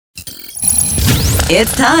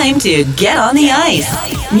It's time to get on the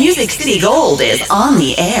ice. Music City Gold is on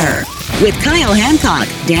the air with Kyle Hancock,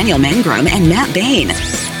 Daniel Mangrum, and Matt Bain.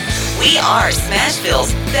 We are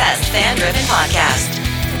Smashville's best fan-driven podcast,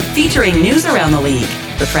 featuring news around the league,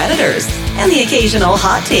 the Predators, and the occasional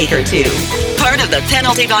hot take or two. Part of the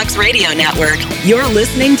Penalty Box Radio Network, you're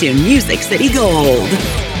listening to Music City Gold.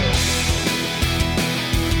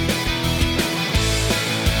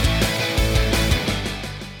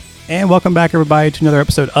 And welcome back, everybody, to another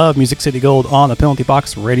episode of Music City Gold on the Penalty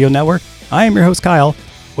Box Radio Network. I am your host, Kyle.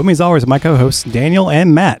 With me, as always, my co-hosts, Daniel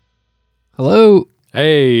and Matt. Hello.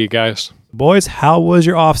 Hey, guys. Boys, how was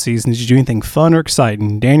your off-season? Did you do anything fun or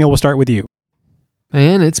exciting? Daniel, we'll start with you.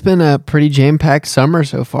 Man, it's been a pretty jam-packed summer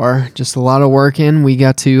so far. Just a lot of work in. We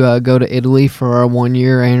got to go to Italy for our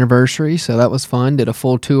 1-year anniversary, so that was fun. Did a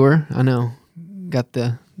full tour. I know. Got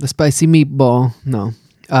the spicy meatball. No.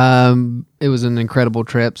 It was an incredible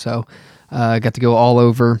trip, so got to go all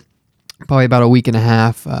over, probably about a week and a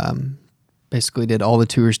half. Basically did all the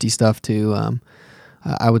touristy stuff too.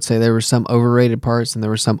 I would say there were some overrated parts and there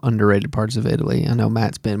were some underrated parts of Italy. I know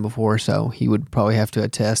Matt's been before, so he would probably have to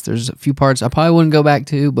attest. There's a few parts I probably wouldn't go back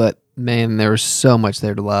to, but man, there was so much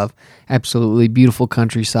there to love. Absolutely beautiful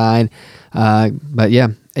countryside. But yeah,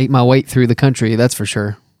 ate my weight through the country, that's for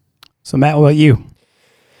sure. So Matt, what about you?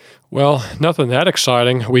 Well, nothing that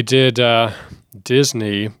exciting. We did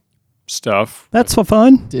Disney stuff. That's for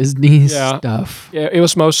fun. Disney stuff. Yeah, it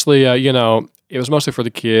was mostly, it was mostly for the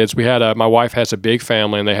kids. We had my wife has a big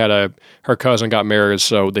family, and they had her cousin got married,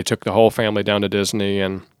 so they took the whole family down to Disney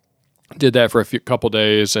and did that for a couple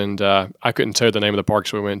days. And I couldn't tell you the name of the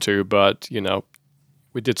parks we went to, but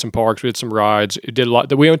we did some parks, we did some rides.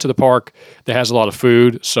 We went to the park that has a lot of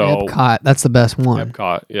food. So Epcot, that's the best one.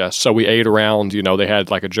 Epcot, yeah. So we ate around, they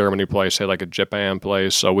had like a Germany place, they had like a Japan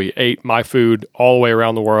place. So we ate my food all the way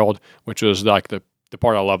around the world, which was like the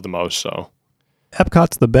part I love the most. So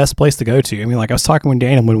Epcot's the best place to go to. I mean, like I was talking with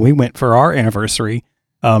Daniel when we went for our anniversary,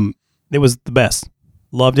 it was the best.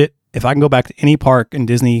 Loved it. If I can go back to any park in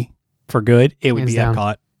Disney for good, it would be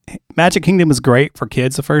Epcot. Magic Kingdom was great for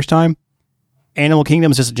kids the first time. Animal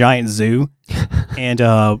Kingdom is just a giant zoo. And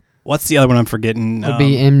what's the other one I'm forgetting? It would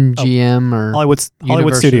be MGM or Hollywood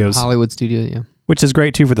Studios. Hollywood Studios, yeah. Which is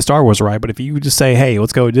great too for the Star Wars ride. But if you just say, hey,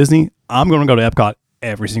 let's go to Disney, I'm going to go to Epcot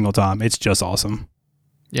every single time. It's just awesome.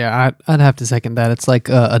 Yeah, I'd have to second that. It's like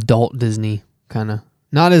adult Disney, kind of.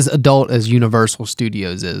 Not as adult as Universal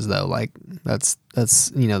Studios is, though. Like, that's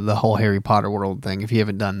the whole Harry Potter world thing. If you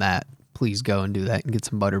haven't done that, please go and do that and get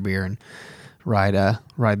some butterbeer and ride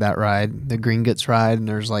that ride, the Gringotts ride, and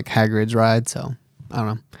there's like Hagrid's ride, so I don't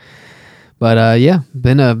know. But yeah,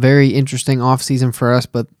 been a very interesting off season for us,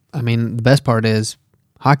 but I mean, the best part is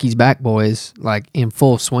hockey's back, boys, like in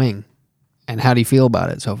full swing. And how do you feel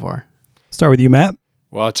about it so far? Start with you, Matt.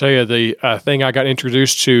 Well, I'll tell you, the thing I got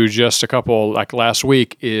introduced to just a couple, like last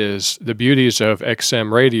week, is the beauties of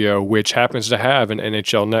XM Radio, which happens to have an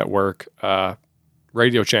NHL Network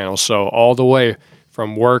radio channel. So all the way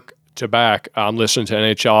from work to back, I'm listening to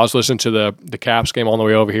NHL. I was listening to the Caps game on the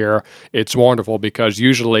way over here. It's wonderful because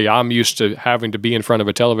usually I'm used to having to be in front of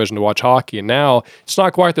a television to watch hockey, and now it's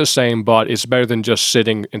not quite the same, but it's better than just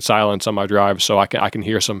sitting in silence on my drive. So I can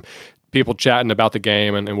hear some people chatting about the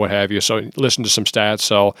game and what have you. So listen to some stats.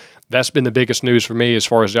 So that's been the biggest news for me as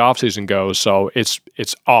far as the offseason goes. So it's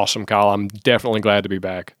awesome, Kyle. I'm definitely glad to be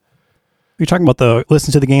back. You're talking about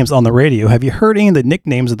listen to the games on the radio. Have you heard any of the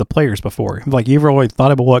nicknames of the players before? Like, you ever really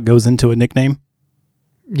thought about what goes into a nickname?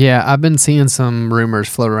 Yeah, I've been seeing some rumors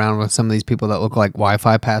float around with some of these people that look like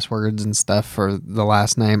Wi-Fi passwords and stuff for the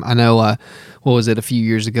last name. I know, what was it, a few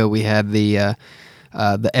years ago we had the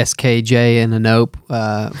SKJ and Anope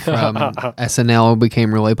from SNL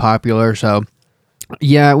became really popular. So,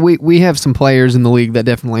 yeah, we have some players in the league that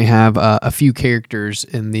definitely have a few characters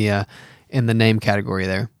in the name category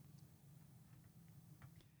there.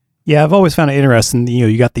 Yeah, I've always found it interesting.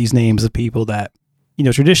 You got these names of people that,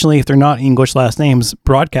 traditionally, if they're not English last names,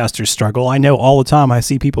 broadcasters struggle. I know all the time I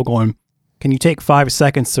see people going, can you take 5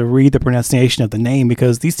 seconds to read the pronunciation of the name?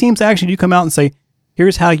 Because these teams actually do come out and say,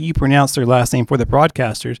 here's how you pronounce their last name for the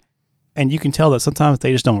broadcasters. And you can tell that sometimes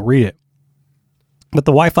they just don't read it. But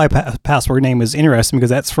the Wi-Fi password name is interesting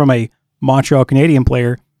because that's from a Montreal Canadian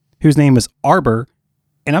player whose name is Arbor.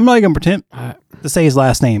 And I'm not even going to pretend to say his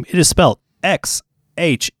last name. It is spelled XHEKAJ.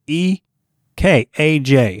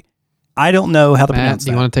 I don't know how to pronounce that.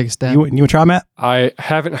 Do you want to take a stab? You want to try, Matt? I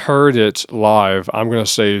haven't heard it live. I'm going to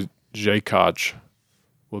say J-Koch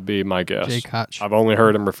would be my guess. J-Koch. I've only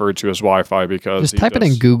heard him referred to as Wi-Fi because just type it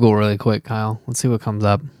in Google really quick, Kyle. Let's see what comes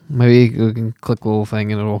up. Maybe we can click a little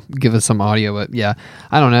thing and it'll give us some audio. But yeah,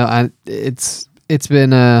 I don't know. It's it's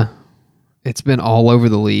been all over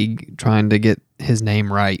the league trying to get his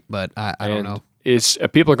name right, but I don't know. It's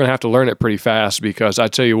people are going to have to learn it pretty fast because I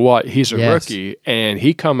tell you what, he's a rookie, and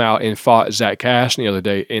he come out and fought Zach Caston the other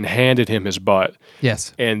day and handed him his butt.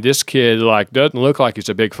 Yes. And this kid doesn't look like he's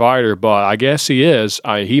a big fighter, but I guess he is.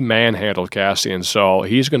 He manhandled Cassian, so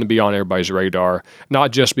he's going to be on everybody's radar. Not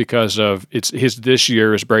just because of this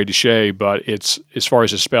year is Brady Shea, but it's as far as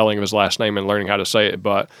his spelling of his last name and learning how to say it.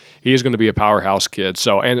 But he is going to be a powerhouse kid.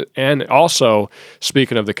 So and also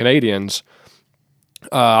speaking of the Canadians.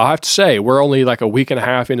 I have to say, we're only like a week and a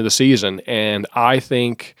half into the season, and I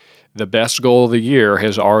think the best goal of the year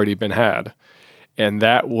has already been had. And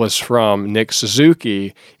that was from Nick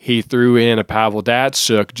Suzuki. He threw in a Pavel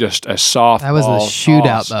Datsyuk, just a softball. That was a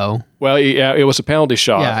shootout, though. Well, yeah, it was a penalty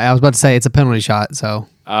shot. Yeah, I was about to say it's a penalty shot, so.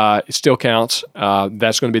 It still counts.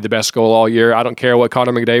 That's going to be the best goal all year. I don't care what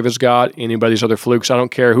Connor McDavid's got, anybody's other flukes. I don't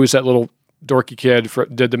care who's that little dorky kid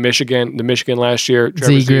did the Michigan last year.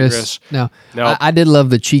 Trevor Zegras. No. I did love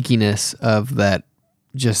the cheekiness of that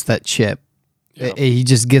chip. Yeah. He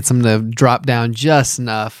just gets them to drop down just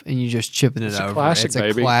enough, and you just chipping it over. Classic, it's a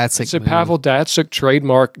baby. Classic. It's a Pavel Datsyuk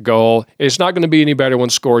trademark goal. It's not going to be any better when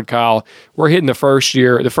scored, Kyle. We're hitting the first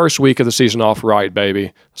week of the season off right,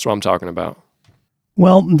 baby. That's what I'm talking about.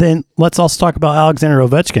 Well, then let's also talk about Alexander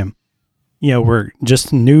Ovechkin. We're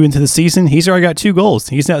just new into the season. He's already got 2 goals.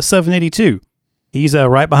 He's at 782. He's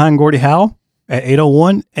right behind Gordie Howe at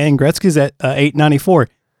 801, and Gretzky's at 894.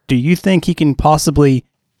 Do you think he can possibly...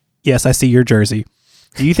 Yes, I see your jersey.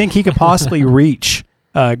 Do you think he could possibly reach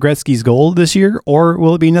Gretzky's goal this year, or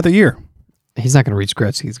will it be another year? He's not going to reach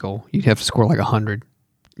Gretzky's goal. You'd have to score like 100.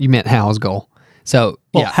 You meant Howe's goal. So,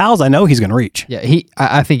 Howe's I know he's going to reach. Yeah,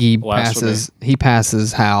 I think he passes. He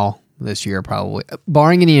passes Howe this year, probably,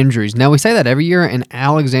 barring any injuries. Now, we say that every year, and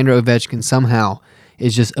Alexander Ovechkin somehow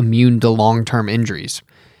is just immune to long-term injuries.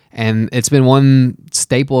 And it's been one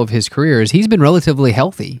staple of his career is he's been relatively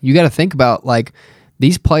healthy. You got to think about, like,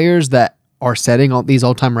 these players that are setting all these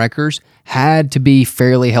all-time records had to be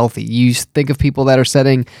fairly healthy. You think of people that are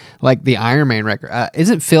setting, like, the Ironman record.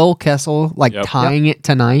 Isn't Phil Kessel, tying it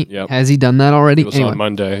tonight? Yep. Has he done that already? It was on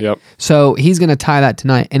Monday, yep. So he's going to tie that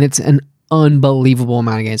tonight, and it's an unbelievable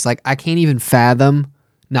amount of games. Like, I can't even fathom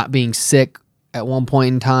not being sick at one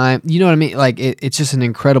point in time. You know what I mean? Like, it's just an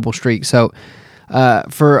incredible streak. So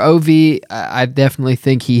for OV, I definitely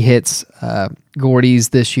think he hits Gordie's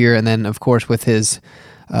this year, and then, of course, with his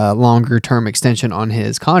longer term extension on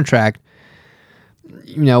his contract,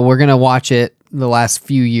 we're going to watch it the last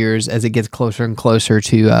few years as it gets closer and closer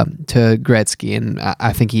to Gretzky, and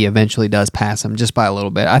I think he eventually does pass him just by a little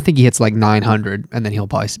bit. I think he hits like 900, and then he'll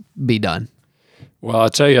probably be done. Well, I'll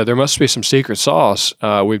tell you, there must be some secret sauce.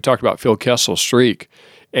 We've talked about Phil Kessel's streak,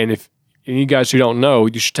 and if you guys who don't know,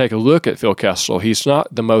 you should take a look at Phil Kessel. He's not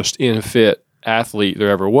the most fit athlete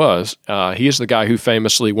there ever was. He is the guy who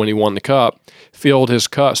famously, when he won the cup, filled his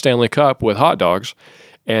Stanley Cup with hot dogs.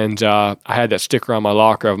 And I had that sticker on my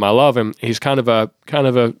locker of him. I love him. He's kind of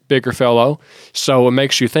a bigger fellow. So it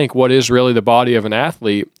makes you think, what is really the body of an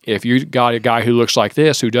athlete if you got a guy who looks like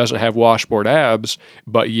this, who doesn't have washboard abs,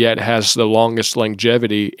 but yet has the longest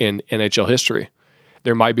longevity in NHL history?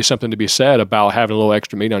 There might be something to be said about having a little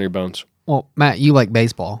extra meat on your bones. Well, Matt, you like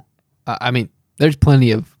baseball. I mean, there's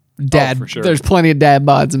plenty of for sure. There's plenty of dad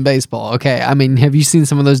bods in baseball. Okay. I mean, have you seen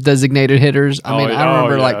some of those designated hitters? I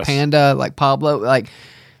remember like Panda, like Pablo, like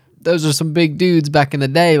those are some big dudes back in the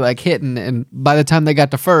day, like hitting. And by the time they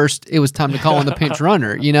got to first, it was time to call in the pinch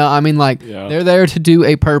runner. I mean, they're there to do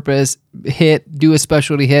a purpose, do a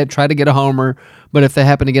specialty hit, try to get a homer. But if they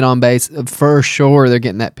happen to get on base, for sure, they're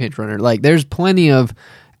getting that pinch runner. Like, there's plenty of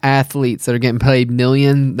athletes that are getting paid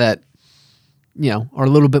million that, are a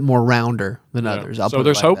little bit more rounder than others. So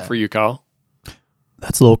there's hope for you, Kyle.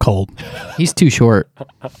 That's a little cold. He's too short.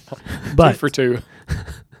 But 2 for 2.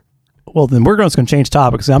 Well, then we're just going to change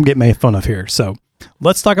topics. I'm getting made fun of here. So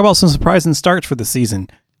let's talk about some surprising starts for the season.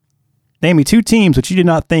 Name me 2 teams which you did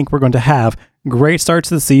not think were going to have great starts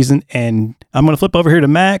to the season. And I'm going to flip over here to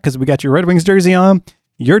Matt because we got your Red Wings jersey on.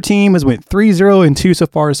 Your team has went 3-0-2 so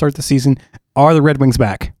far to start the season. Are the Red Wings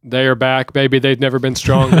back? They are back, baby. They've never been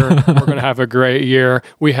stronger. We're going to have a great year.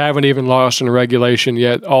 We haven't even lost in regulation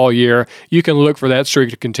yet all year. You can look for that streak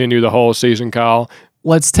to continue the whole season, Kyle.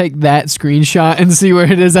 Let's take that screenshot and see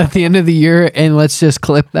where it is at the end of the year, and let's just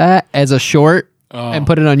clip that as a short and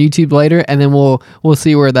put it on YouTube later, and then we'll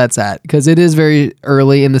see where that's at, because it is very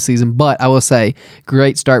early in the season. But I will say,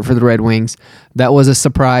 great start for the Red Wings. That was a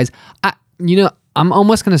surprise. I'm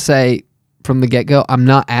almost going to say from the get-go, I'm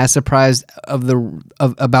not as surprised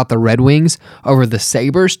about the Red Wings over the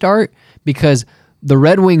Sabres start, because the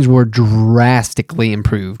Red Wings were drastically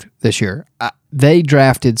improved this year. They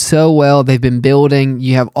drafted so well. They've been building.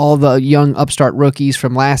 You have all the young upstart rookies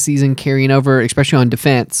from last season carrying over, especially on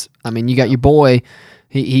defense. I mean, you got your boy.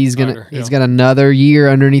 He's got another year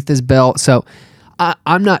underneath his belt. So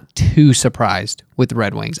I'm not too surprised with the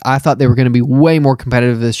Red Wings. I thought they were going to be way more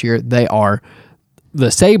competitive this year. They are.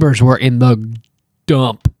 The Sabres were in the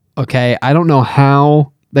dump. Okay, I don't know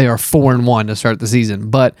how they are 4-1 to start the season,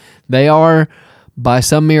 but they are by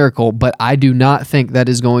some miracle. But I do not think that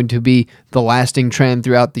is going to be the lasting trend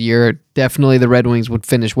throughout the year. Definitely, the Red Wings would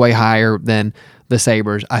finish way higher than the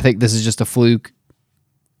Sabres. I think this is just a fluke.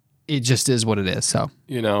 It just is what it is. So,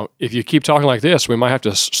 if you keep talking like this, we might have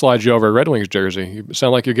to slide you over a Red Wings jersey. You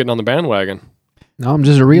sound like you're getting on the bandwagon. No, I'm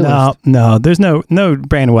just a realist. No, there's no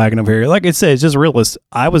bandwagon over here. Like it says, just a realist.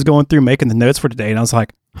 I was going through making the notes for today, and I was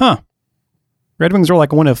like, Red Wings are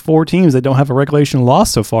like one of 4 teams that don't have a regulation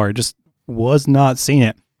loss so far. Just was not seeing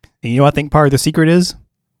it. And I think part of the secret is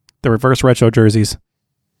the reverse retro jerseys.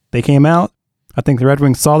 They came out. I think the Red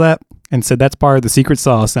Wings saw that and said that's part of the secret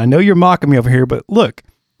sauce. And I know you're mocking me over here, but look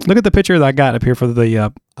at the picture that I got up here for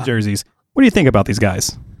the jerseys. What do you think about these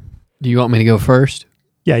guys? Do you want me to go first?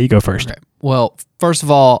 Yeah, you go first. Okay. Well, first of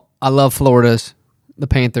all, I love Florida's, the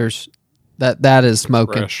Panthers. That is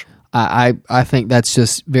smoking. Fresh. I think that's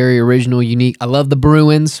just very original, unique. I love the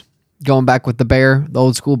Bruins, going back with the bear, the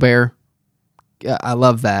old school bear. Yeah, I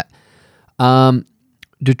love that.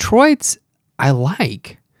 Detroit's I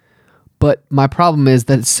like, but my problem is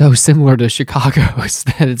that it's so similar to Chicago's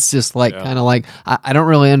that it's just like kind of like I don't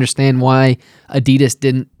really understand why Adidas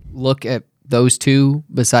didn't look at those two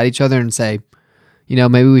beside each other and say,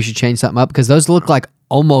 maybe we should change something up, because those look like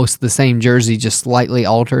almost the same jersey, just slightly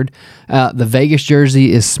altered. The Vegas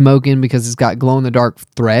jersey is smoking because it's got glow-in-the-dark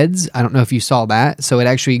threads. I don't know if you saw that. So it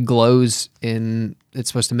actually glows it's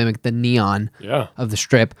supposed to mimic the neon of the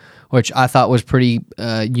strip, which I thought was pretty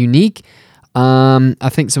unique. I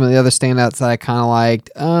think some of the other standouts that I kind of liked,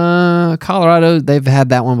 Colorado, they've had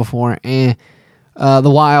that one before. The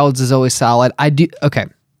Wilds is always solid. Okay.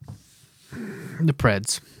 The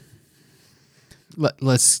Preds.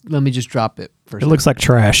 Let me just drop it first. It looks like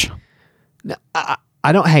trash. No,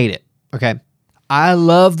 I don't hate it. Okay, I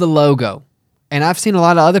love the logo, and I've seen a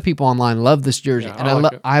lot of other people online love this jersey,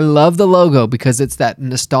 and I love the logo because it's that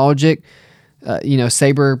nostalgic,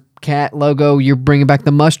 Saber cat logo. You're bringing back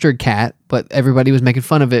the mustard cat, but everybody was making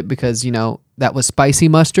fun of it because that was spicy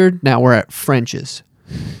mustard. Now we're at French's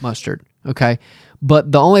mustard. Okay,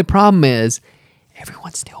 but the only problem is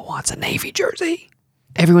everyone still wants a Navy jersey.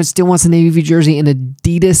 Everyone still wants a Navy jersey, and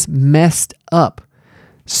Adidas messed up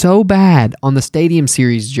so bad on the Stadium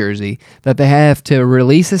Series jersey that they have to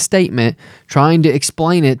release a statement trying to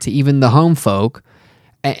explain it to even the home folk,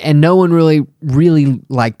 and no one really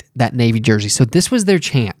liked that Navy jersey. So this was their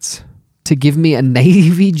chance to give me a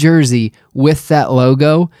Navy jersey with that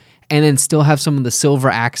logo and then still have some of the silver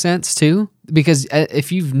accents too, because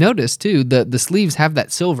if you've noticed too, the sleeves have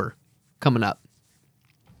that silver coming up,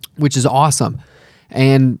 which is awesome.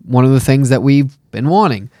 And one of the things that we've been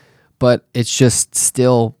wanting, but it's just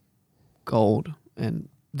still gold. And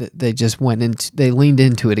they just they leaned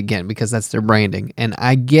into it again because that's their branding. And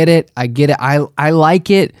I get it. I like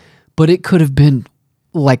it, but it could have been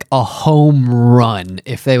like a home run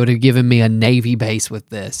if they would have given me a Navy base with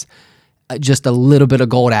this. Just a little bit of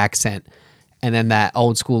gold accent. And then that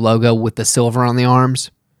old school logo with the silver on the arms.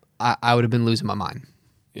 I would have been losing my mind.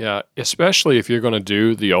 Yeah, especially if you're going to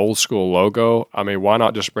do the old school logo. I mean, why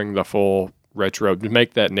not just bring the full retro to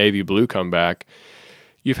make that navy blue come back?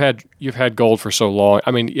 You've had gold for so long.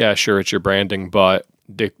 I mean, yeah, sure, it's your branding, but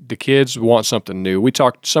the kids want something new.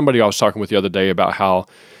 Somebody I was talking with the other day about how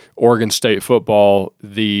Oregon State football,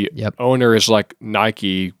 the owner is like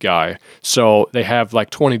Nike guy. So they have like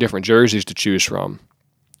 20 different jerseys to choose from.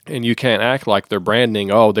 And you can't act like they're branding,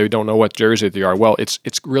 they don't know what jersey they are. Well, it's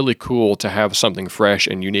really cool to have something fresh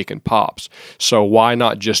and unique and pops. So why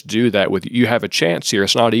not just do that you have a chance here.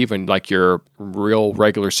 It's not even like your real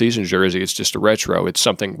regular season jersey. It's just a retro. It's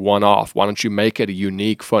something one-off. Why don't you make it a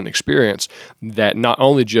unique, fun experience that not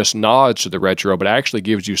only just nods to the retro, but actually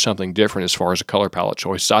gives you something different as far as a color palette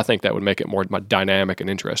choice. I think that would make it more dynamic and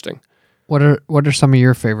interesting. What are some of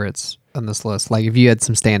your favorites on this list? Like if you had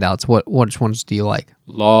some standouts, which ones do you like?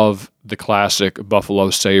 Love the classic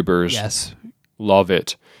Buffalo Sabres. Yes. Love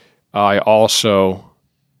it. I also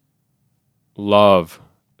love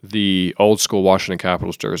the old school Washington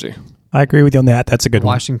Capitals jersey. I agree with you on that. That's a good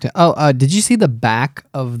Washington. Did you see the back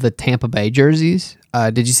of the Tampa Bay jerseys?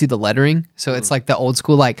 Did you see the lettering? So it's like the old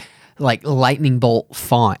school, like like lightning bolt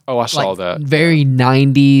font. Oh, I saw Like, that. very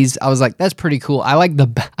 90s. I was like, that's pretty cool. I like the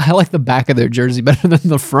back of their jersey better than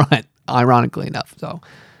the front, ironically enough. So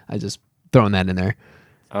I just throwing that in there.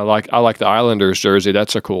 I like the Islanders jersey.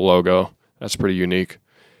 That's a cool logo. That's pretty unique.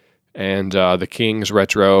 And the Kings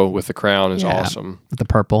retro with the crown is awesome. With the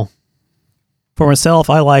purple. For myself,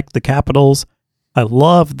 I like the Capitals. I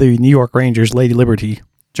love the New York Rangers Lady Liberty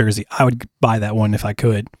jersey. I would buy that one if I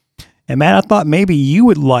could. And Matt, I thought maybe you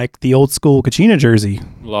would like the old school Kachina jersey.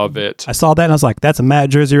 Love it. I saw that and I was like, that's a Matt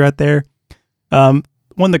jersey right there. One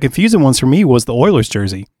of the confusing ones for me was the Oilers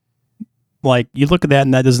jersey. Like, you look at that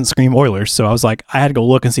and that doesn't scream Oilers. So I was like, I had to go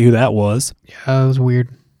look and see who that was. Yeah, that was weird.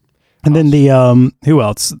 And then the, who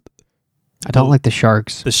else? I don't like the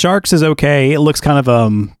Sharks. The Sharks is okay. It looks kind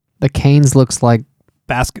of, The Canes looks like...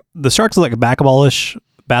 the Sharks look like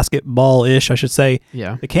basketball-ish, I should say.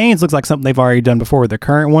 Yeah. The Canes looks like something they've already done before with their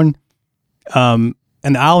current one. And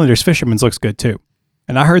the Islanders Fisherman's looks good too.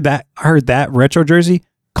 And I heard that retro jersey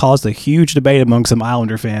caused a huge debate among some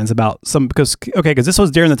Islander fans about because this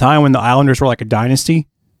was during the time when the Islanders were like a dynasty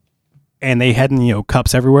and they had,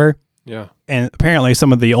 cups everywhere. Yeah. And apparently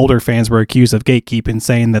some of the older fans were accused of gatekeeping,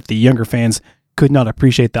 saying that the younger fans could not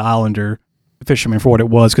appreciate the Islander Fisherman for what it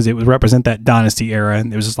was because it would represent that dynasty era.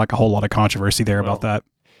 And there was just like a whole lot of controversy there about that.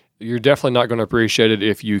 You're definitely not going to appreciate it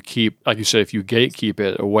if you keep, like you said, if you gatekeep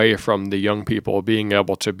it away from the young people being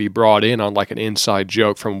able to be brought in on like an inside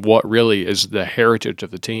joke from what really is the heritage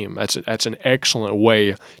of the team. That's an excellent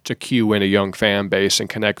way to cue in a young fan base and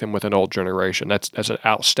connect them with an old generation. That's an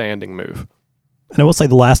outstanding move. And I will say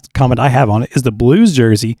the last comment I have on it is the Blues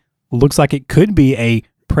jersey looks like it could be a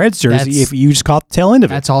Preds jersey if you just caught the tail end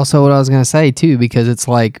of it. That's also what I was going to say too, because it's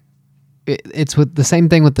like, it's with the same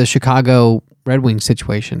thing with the Chicago Red Wings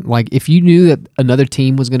situation. Like, if you knew that another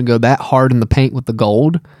team was going to go that hard in the paint with the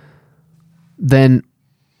gold, then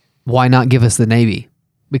why not give us the navy?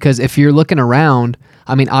 Because if you're looking around,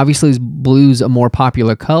 I mean, obviously blue's a more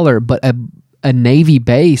popular color, but a navy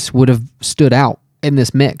base would have stood out in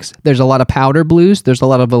this mix. There's a lot of powder blues. There's a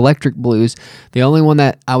lot of electric blues. The only one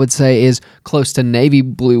that I would say is close to navy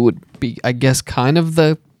blue would be, I guess, kind of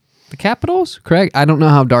the Capitals, correct? I don't know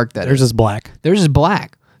how dark that is. Theirs is black. Theirs is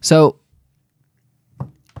black. So,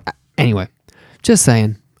 anyway, just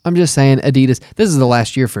saying. I'm just saying Adidas. This is the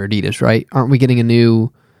last year for Adidas, right? Aren't we getting a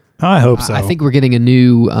new... I hope so. I think we're getting a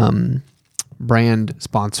new brand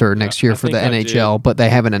sponsor next year for the NHL, but they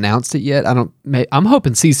haven't announced it yet. I'm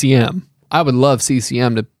hoping CCM. I would love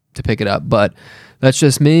CCM to pick it up, but that's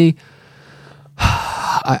just me.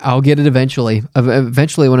 I'll get it eventually.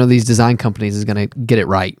 Eventually, one of these design companies is going to get it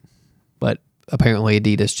right. But apparently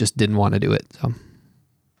Adidas just didn't want to do it. So,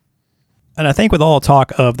 and I think with all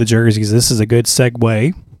talk of the jerseys, this is a good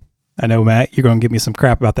segue. I know, Matt, you're going to give me some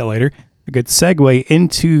crap about that later. A good segue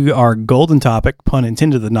into our golden topic, pun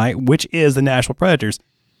intended, of the night, which is the Nashville Predators.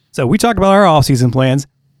 So we talked about our offseason plans,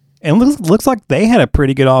 and it looks like they had a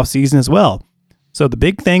pretty good offseason as well. So the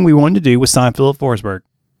big thing we wanted to do was sign Philip Forsberg,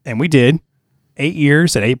 and we did. 8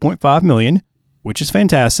 years at $8.5 million, which is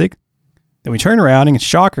fantastic. Then we turn around and,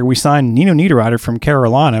 shocker, we signed Nino Niederreiter from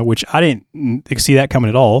Carolina, which I didn't see that coming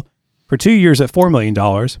at all, for 2 years at $4 million.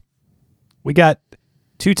 We got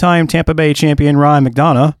two-time Tampa Bay champion Ryan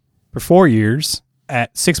McDonough for 4 years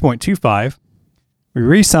at $6.25. We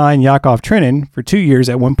re-signed Yakov Trenin for 2 years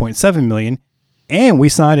at $1.7 million, and we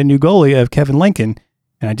signed a new goalie of Kevin Lincoln,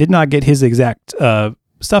 and I did not get his exact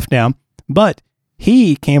stuff down, but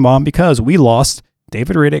he came on because we lost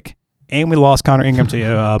David Riddick and we lost Connor Ingram to,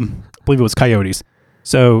 I believe it was Coyotes.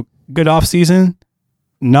 So good offseason.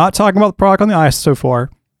 Not talking about the product on the ice so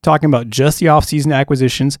far. Talking about just the offseason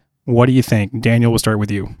acquisitions. What do you think? Daniel, we'll start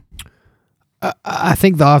with you. I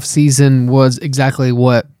think the offseason was exactly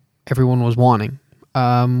what everyone was wanting.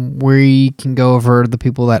 We can go over the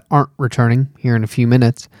people that aren't returning here in a few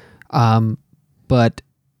minutes. But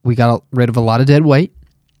we got rid of a lot of dead weight.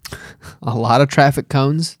 A lot of traffic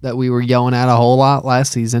cones that we were yelling at a whole lot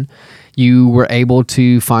last season. You were able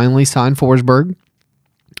to finally sign Forsberg.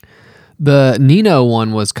 The Nino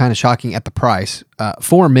one was kind of shocking at the price.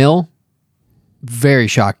 $4 million, very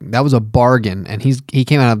shocking. That was a bargain, and he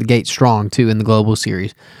came out of the gate strong too in the Global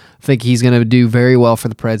Series. I think he's going to do very well for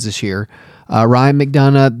the Preds this year. Ryan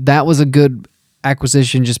McDonough, that was a good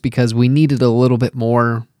acquisition just because we needed a little bit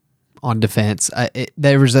more on defense.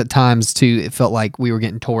 There was at times too, it felt like we were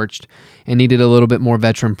getting torched and needed a little bit more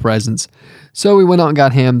veteran presence. So we went out and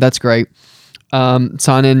got him. That's great.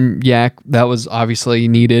 Signing Yak, that was obviously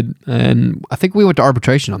needed. And I think we went to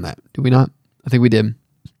arbitration on that. Did we not? I think we did.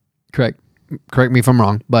 Correct. correct me if I'm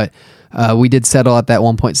wrong, but we did settle at that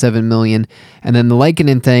 $1.7 million. And then the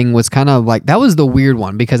Lankinen thing was kind of like, that was the weird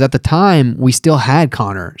one because at the time we still had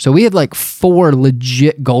Connor. So we had like 4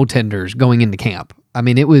 legit goaltenders going into camp. I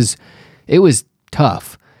mean, it was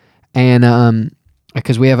tough. And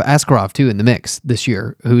because we have Askarov too in the mix this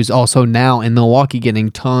year, who's also now in Milwaukee getting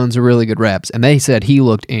tons of really good reps. And they said he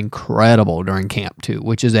looked incredible during camp too,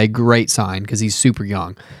 which is a great sign because he's super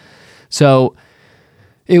young. So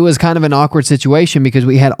it was kind of an awkward situation because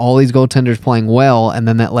we had all these goaltenders playing well, and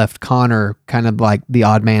then that left Connor kind of like the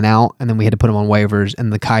odd man out, and then we had to put him on waivers,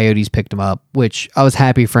 and the Coyotes picked him up, which I was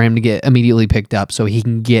happy for him to get immediately picked up so he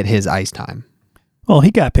can get his ice time. Well,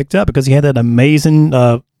 he got picked up because he had that amazing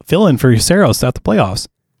fill-in for Saros at the playoffs.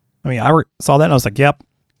 I mean, I saw that and I was like, yep,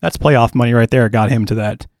 that's playoff money right there. Got him to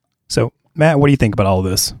that. So, Matt, what do you think about all of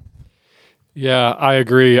this? Yeah, I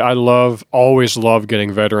agree. I always love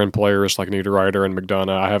getting veteran players like Niederreiter and McDonough.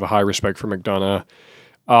 I have a high respect for McDonough.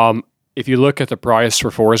 If you look at the price for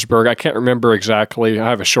Forsberg, I can't remember exactly. I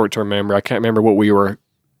have a short-term memory. I can't remember what we were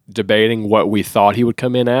debating, what we thought he would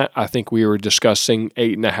come in at. I think we were discussing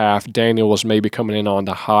 8.5. Daniel was maybe coming in on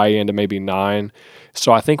the high end of maybe 9.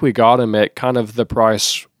 So I think we got him at kind of the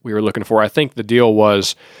price we were looking for. I think the deal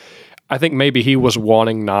was, I think maybe he was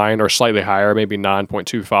wanting 9 or slightly higher, maybe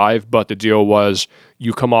 9.25, but the deal was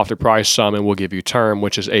you come off the price sum and we'll give you term,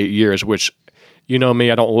 which is 8 years, which, you know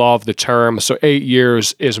me, I don't love the term. So 8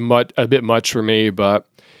 years is a bit much for me, but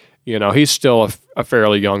you know, he's still a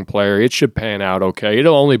fairly young player. It should pan out okay.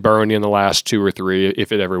 It'll only burn you in the last 2 or 3,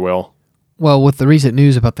 if it ever will. Well, with the recent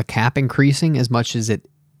news about the cap increasing as much as it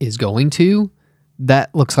is going to,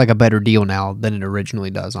 that looks like a better deal now than it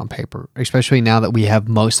originally does on paper, especially now that we have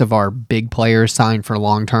most of our big players signed for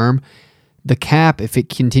long term. The cap, if it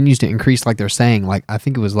continues to increase like they're saying, like I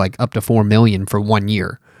think it was like up to $4 million for 1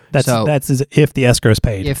 year. That's as if the escrow is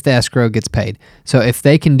paid. If the escrow gets paid. So if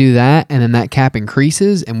they can do that and then that cap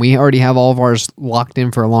increases and we already have all of ours locked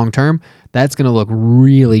in for a long term, that's going to look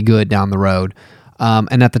really good down the road.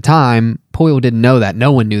 And at the time, Poile didn't know that.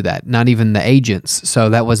 No one knew that, not even the agents. So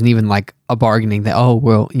that wasn't even like a bargaining that, oh,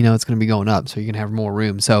 well, you know, it's going to be going up, so you can have more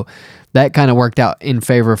room. So that kind of worked out in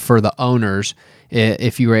favor for the owners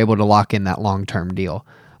if you were able to lock in that long-term deal.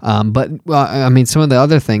 But, well, I mean, some of the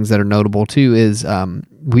other things that are notable, too, is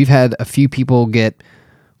we've had a few people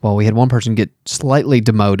we had one person get slightly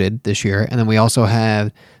demoted this year, and then we also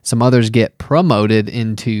had some others get promoted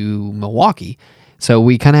into Milwaukee. So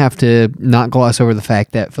we kind of have to not gloss over the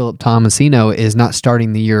fact that Philip Tomasino is not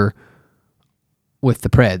starting the year with the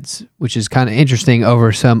Preds, which is kind of interesting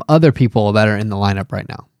over some other people that are in the lineup right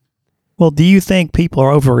now. Well, do you think people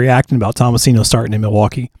are overreacting about Tomasino starting in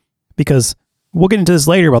Milwaukee? Because we'll get into this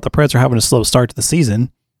later about the Preds are having a slow start to the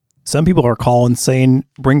season. Some people are calling saying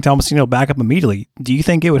bring Tomasino back up immediately. Do you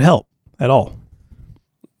think it would help at all?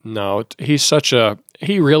 No,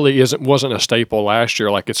 he really wasn't a staple last year.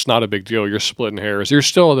 Like, it's not a big deal. You're splitting hairs. You're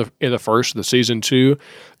still in the first of the season too.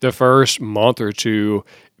 The first month or two,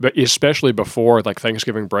 but especially before like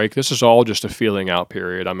Thanksgiving break, this is all just a feeling out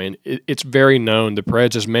period. I mean, it's very known. The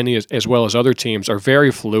Preds, as well as other teams, are very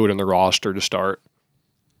fluid in the roster to start.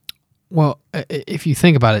 Well, if you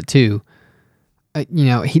think about it too, you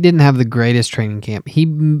know, he didn't have the greatest training camp.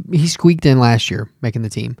 He squeaked in last year, making the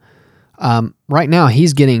team. Right now,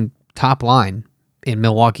 he's getting top line in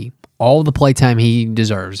Milwaukee. All the playtime he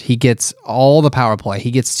deserves. He gets all the power play.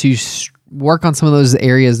 He gets to work on some of those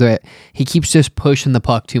areas that he keeps just pushing the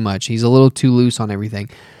puck too much. He's a little too loose on everything.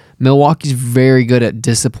 Milwaukee's very good at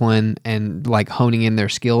discipline and like honing in their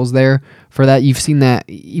skills there. For that, you've seen that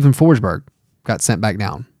even Forsberg got sent back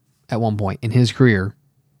down at one point in his career,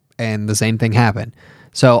 and the same thing happened.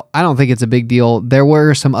 So I don't think it's a big deal. There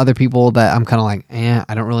were some other people that I'm kind of like,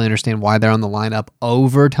 I don't really understand why they're on the lineup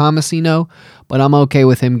over Tomasino, but I'm okay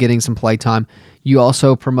with him getting some play time. You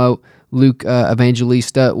also promote Luke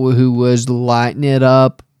Evangelista, who was lighting it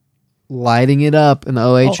up in the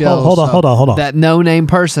OHL. Hold on. That no-name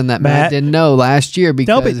person that Matt didn't know last year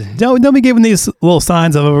because... Don't be giving these little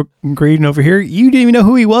signs of greeting over here. You didn't even know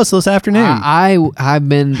who he was this afternoon. I've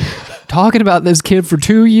been talking about this kid for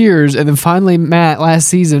 2 years, and then finally Matt last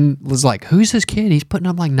season was like, who's this kid? He's putting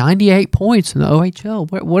up like 98 points in the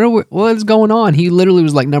OHL. What is going on? He literally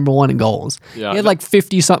was like number 1 in goals. Yeah, he had like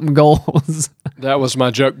 50-something goals. That was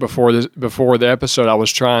my joke before the episode. I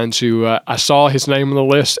was trying to, I saw his name on the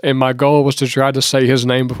list, and my goal was to try to say his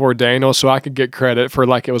name before Daniel so I could get credit for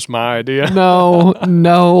like it was my idea.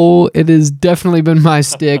 No, it has definitely been my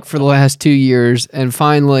stick for the last 2 years, and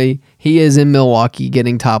finally he is in Milwaukee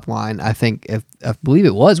getting top line. I believe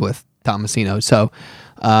it was with Tomasino. So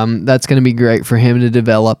that's going to be great for him to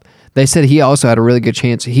develop. they said he also had a really good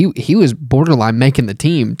chance. He was borderline making the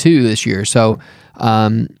team too this year. So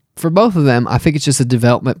for both of them, I think it's just a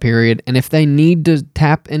development period. And if they need to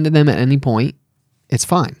tap into them at any point, it's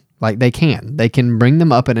fine. Like they can bring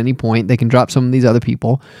them up at any point. They can drop some of these other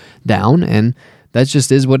people down, and that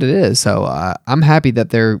just is what it is. So I'm happy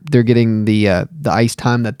that they're getting the ice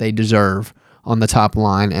time that they deserve on the top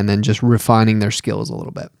line, and then just refining their skills a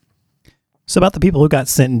little bit. So about the people who got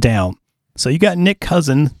sent down. So you got Nick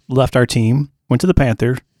Cousin left our team, went to the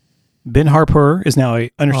Panthers. Ben Harpur is now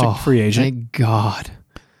a unrestricted free agent. Thank God.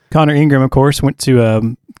 Connor Ingram, of course, went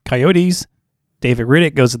to Coyotes. David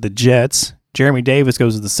Riddick goes to the Jets. Jeremy Davis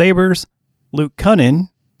goes to the Sabres. Luke Cunnin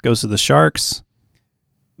goes to the Sharks.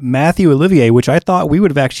 Matthew Olivier, which I thought we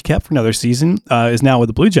would have actually kept for another season, is now with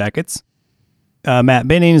the Blue Jackets. Matt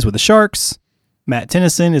Benning is with the Sharks. Matt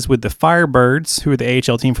Tennyson is with the Firebirds, who are the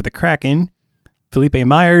AHL team for the Kraken. Felipe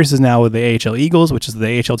Myers is now with the AHL Eagles, which is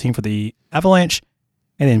the AHL team for the Avalanche.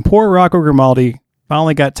 And then poor Rocco Grimaldi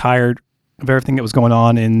finally got tired of everything that was going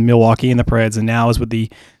on in Milwaukee and the Preds, and now is with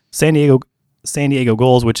the San Diego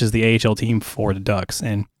Gulls, which is the AHL team for the Ducks.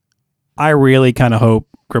 And I really kind of hope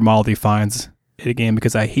Grimaldi finds it again,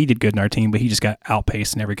 because he did good in our team, but he just got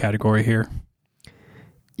outpaced in every category here.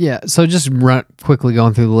 Yeah, so just quickly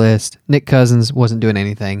going through the list. Nick Cousins wasn't doing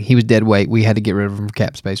anything. He was dead weight. We had to get rid of him for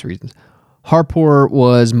cap space reasons. Harpur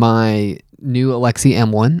was my new Alexei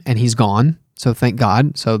Emlin, and he's gone, so thank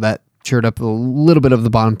God. So that cheered up a little bit of the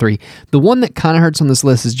bottom three. The one that kind of hurts on this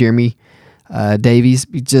list is Jeremy Davies,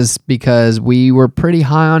 just because we were pretty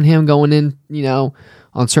high on him going in,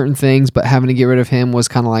 on certain things, but having to get rid of him was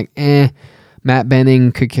kind of like, Matt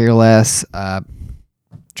Benning could care less.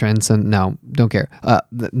 Trenson, no, don't care.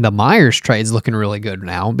 The Myers trade's looking really good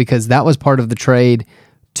now, because that was part of the trade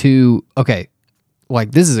to,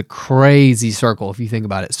 this is a crazy circle if you think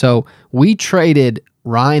about it. So we traded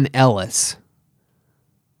Ryan Ellis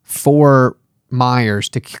for Myers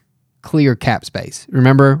to clear cap space.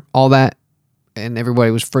 Remember all that? And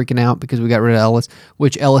everybody was freaking out because we got rid of Ellis,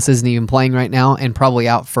 which Ellis isn't even playing right now and probably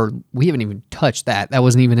out for, we haven't even touched that. That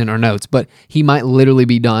wasn't even in our notes, but he might literally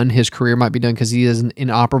be done. His career might be done because he has an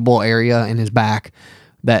inoperable area in his back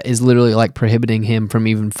that is literally like prohibiting him from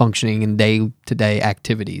even functioning in day-to-day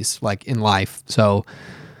activities, like in life. So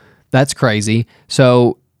that's crazy.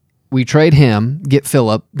 So we trade him, get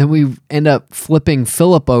Phillip, then we end up flipping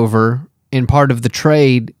Phillip over in part of the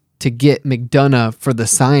trade to get McDonough for the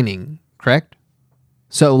signing, correct?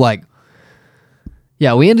 So,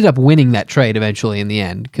 we ended up winning that trade eventually in the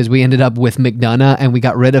end, because we ended up with McDonough and we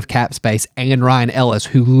got rid of cap space and Ryan Ellis,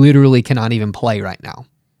 who literally cannot even play right now.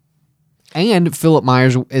 And Philip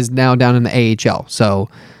Myers is now down in the AHL. So,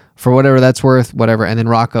 for whatever that's worth, whatever. And then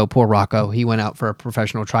poor Rocco, he went out for a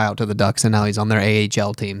professional tryout to the Ducks, and now he's on their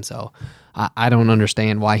AHL team. So, I don't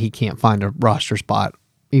understand why he can't find a roster spot,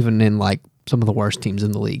 even in some of the worst teams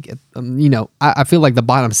in the league. I feel like the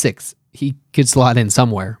bottom six, he could slot in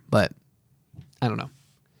somewhere, but I don't know.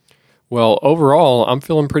 Well, overall, I'm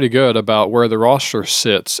feeling pretty good about where the roster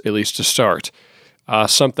sits, at least to start.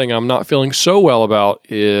 Something I'm not feeling so well about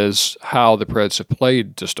is how the Preds have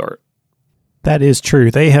played to start. That is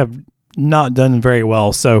true. They have not done very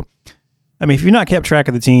well. So, if you've not kept track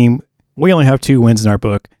of the team, we only have 2 wins in our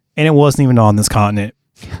book, and it wasn't even on this continent.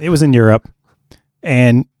 It was in Europe,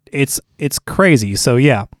 and it's crazy. So,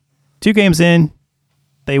 2 games in,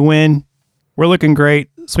 they win. We're looking great.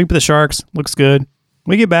 Sweep of the Sharks. Looks good.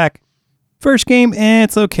 We get back. First game,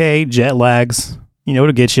 it's okay. Jet lags.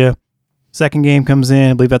 It'll get you. Second game comes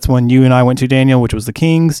in. I believe that's one you and I went to, Daniel, which was the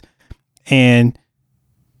Kings. And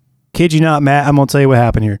kid you not, Matt, I'm going to tell you what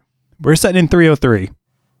happened here. We're sitting in 303.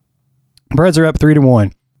 Preds are up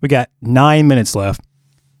 3-1. We got 9 minutes left.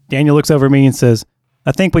 Daniel looks over at me and says,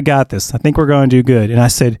 I think we got this. I think we're going to do good. And I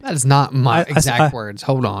said... That is not my exact words.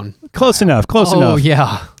 Hold on. Close enough. Oh,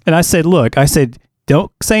 yeah. And I said,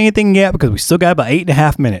 don't say anything yet, because we still got about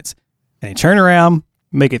 8.5 minutes. And they turn around,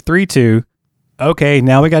 make it 3-2. Okay,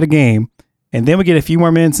 now we got a game. And then we get a few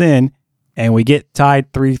more minutes in, and we get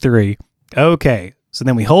tied 3-3. Okay, so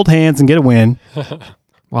then we hold hands and get a win.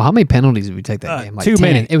 Well, how many penalties did we take that game? Too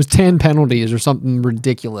many. It was 10 penalties or something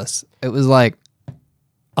ridiculous. It was what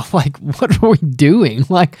were we doing?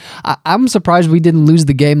 I'm surprised we didn't lose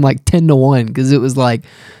the game 10-1, because it was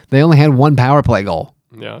they only had 1 power play goal.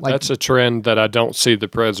 Yeah, that's a trend that I don't see the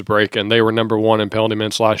Preds breaking. They were number 1 in penalty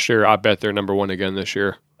minutes last year. I bet they're number 1 again this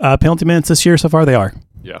year. Penalty minutes this year so far, they are.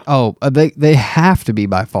 Yeah. Oh, they have to be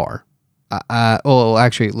by far.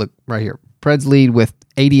 Actually, look right here. Preds lead with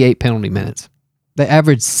 88 penalty minutes. They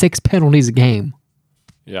average 6 penalties a game.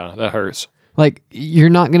 Yeah, that hurts. Like, you're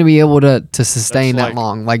not going to be able to sustain that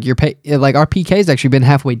long. Like, our PK's actually been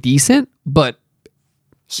halfway decent, but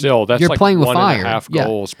still, that's you're like playing with 1.5 fire.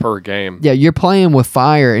 goals per game. Yeah, you're playing with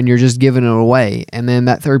fire and you're just giving it away. And then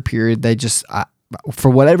that third period, they just,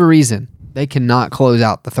 for whatever reason, they cannot close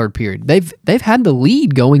out the third period. They've had the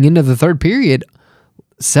lead going into the third period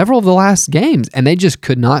several of the last games, and they just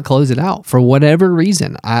could not close it out for whatever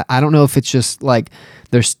reason. I don't know if it's just like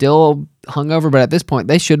they're still hungover, but at this point,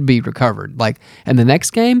 they should be recovered. Like, and the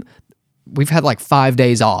next game, we've had like 5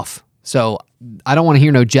 days off. So I don't want to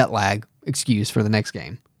hear no jet lag excuse for the next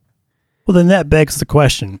game. Well, then that begs the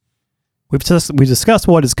question. We discussed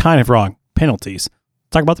what is kind of wrong, penalties.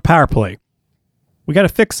 Talk about the power play. We got to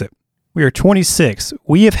fix it. We are 26.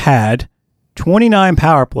 We have had 29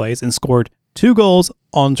 power plays and scored 2 goals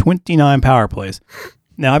on 29 power plays.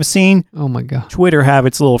 Now, I've seen Oh my God. Twitter have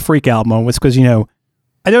its little freak out moments because,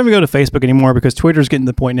 I don't even go to Facebook anymore because Twitter's getting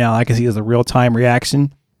to the point now I can see as a real-time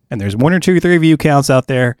reaction. And there's 1 or 2 or 3 view counts out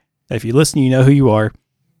there that if you listen, you know who you are,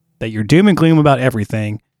 that you're doom and gloom about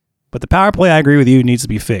everything. But the power play, I agree with you, needs to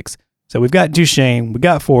be fixed. So we've got Duchesne, we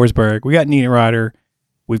got Forsberg, we got Niederreiter,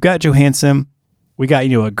 we've got Johansson, we got,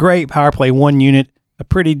 a great power play 1 unit, a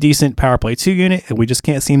pretty decent power play 2 unit, and we just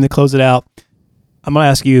can't seem to close it out. I'm going to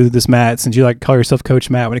ask you this, Matt, since you like to call yourself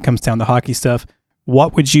Coach Matt when it comes down to hockey stuff.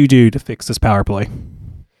 What would you do to fix this power play?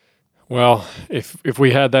 Well, if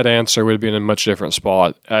we had that answer, we'd be in a much different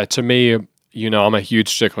spot. To me, I'm a huge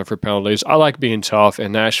stickler for penalties. I like being tough,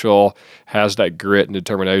 and Nashville has that grit and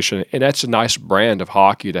determination, and that's a nice brand of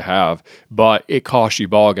hockey to have, but it costs you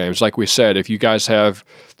ball games. Like we said, if you guys have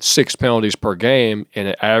 6 penalties per game and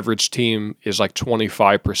an average team is like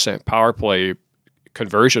 25% power play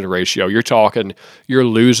conversion ratio, you're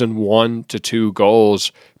losing 1 to 2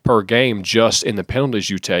 goals per game just in the penalties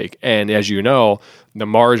you take. And as you know, the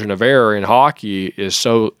margin of error in hockey is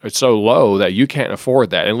so low that you can't afford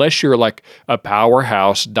that unless you're like a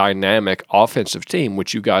powerhouse, dynamic offensive team,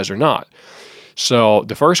 which you guys are not. So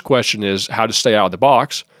the first question is how to stay out of the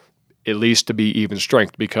box, at least to be even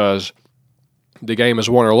strength, because the game is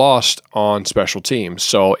won or lost on special teams.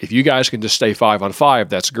 So if you guys can just stay 5-on-5,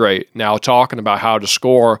 that's great. Now, talking about how to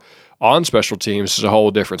score on special teams is a whole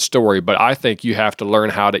different story, but I think you have to learn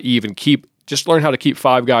how to learn how to keep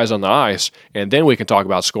 5 guys on the ice, and then we can talk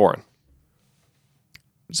about scoring.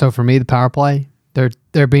 So for me, the power play,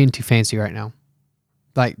 they're being too fancy right now.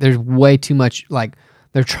 Like, there's way too much, like,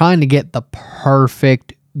 they're trying to get the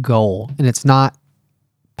perfect goal, and it's not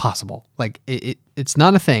possible. Like, it's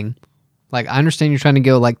not a thing. Like, I understand you're trying to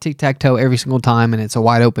go like tic-tac-toe every single time and it's a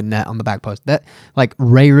wide open net on the back post. That like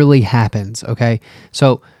rarely happens, okay?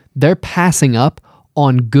 So they're passing up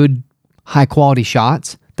on good, high-quality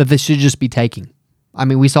shots that they should just be taking. I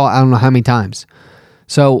mean, we saw I don't know how many times.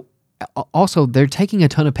 So also, they're taking a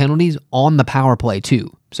ton of penalties on the power play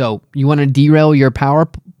too. So you want to derail your power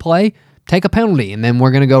play? Take a penalty, and then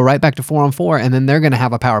we're going to go right back to 4-on-4, and then they're going to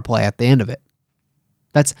have a power play at the end of it.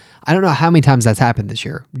 I don't know how many times that's happened this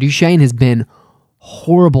year. Duchesne has been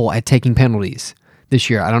horrible at taking penalties this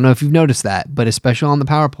year. I don't know if you've noticed that, but especially on the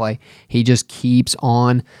power play, he just keeps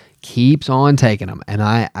on taking them.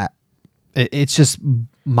 And it's just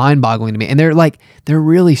mind-boggling to me. And they're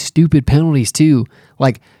really stupid penalties too.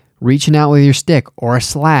 Like reaching out with your stick or a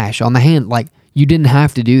slash on the hand. Like you didn't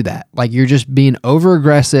have to do that. Like you're just being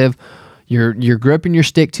over-aggressive. You're gripping your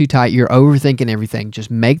stick too tight. You're overthinking everything. Just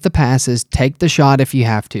make the passes. Take the shot if you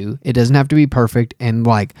have to. It doesn't have to be perfect. And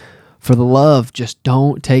like, for the love, just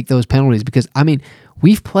don't take those penalties. Because, I mean,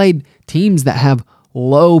 we've played teams that have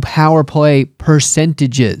low power play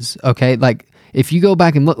percentages, okay? Like, if you go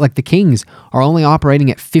back and look, like the Kings are only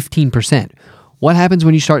operating at 15%. What happens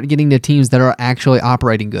when you start getting to teams that are actually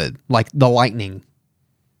operating good? Like the Lightning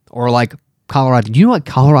or like Colorado. Do you know what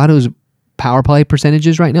Colorado's power play percentage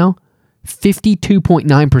is right now?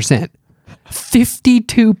 52.9%.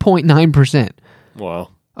 52.9%. Wow.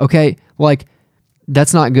 Okay, like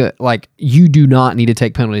that's not good. Like you do not need to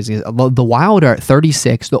take penalties. The Wild are at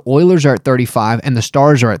 36, the Oilers are at 35, and the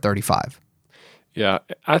Stars are at 35. Yeah,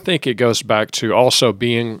 I think it goes back to also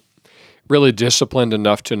being really disciplined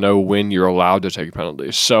enough to know when you're allowed to take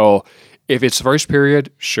penalties. So if it's first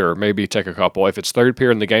period, sure, maybe take a couple. If it's third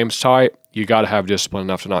period and the game's tight, you got to have discipline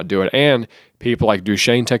enough to not do it. And people like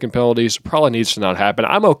Duchesne taking penalties probably needs to not happen.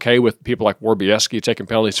 I'm okay with people like Warbiewski taking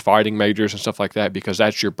penalties, fighting majors and stuff like that because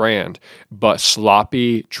that's your brand. But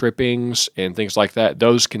sloppy trippings and things like that,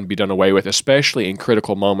 those can be done away with, especially in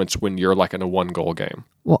critical moments when you're like in a 1-goal game.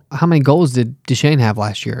 Well, how many goals did Duchesne have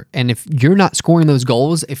last year? And if you're not scoring those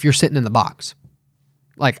goals, if you're sitting in the box,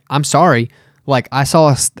 like, I'm sorry. Like, I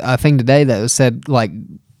saw a thing today that said, like,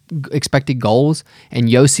 expected goals, and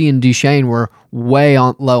Yossi and Duchesne were way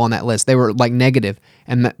low on that list. They were like negative.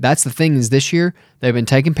 And that's the thing is this year, they've been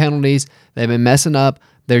taking penalties. They've been messing up.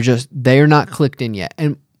 They're not clicked in yet.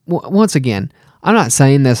 And once again, I'm not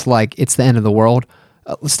saying this like it's the end of the world.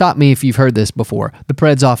 Stop me if you've heard this before. The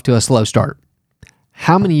Preds off to a slow start.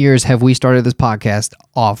 How many years have we started this podcast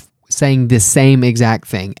off saying the same exact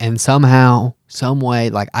thing? And somehow, some way,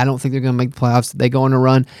 like, I don't think they're going to make the playoffs. They go on a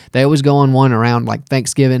run. They always go on one around like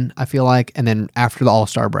Thanksgiving, I feel like, and then after the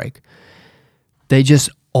All-Star break. They just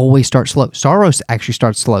always start slow. Saros actually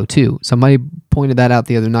starts slow too. Somebody pointed that out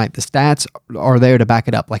the other night. The stats are there to back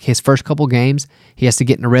it up. Like his first couple games, he has to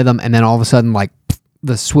get in a rhythm, and then all of a sudden, like,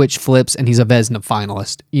 the switch flips and he's a Vezina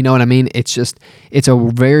finalist. You know what I mean? It's a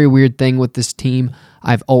very weird thing with this team.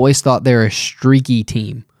 I've always thought they're a streaky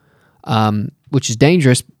team, which is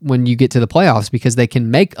dangerous when you get to the playoffs because they can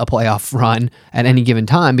make a playoff run at any given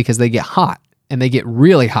time because they get hot and they get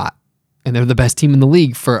really hot. And they're the best team in the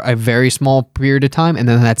league for a very small period of time, and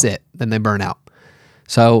then that's it. Then they burn out.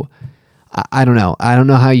 So I don't know. I don't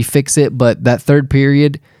know how you fix it, but that third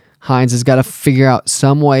period, Hines has got to figure out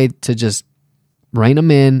some way to just rein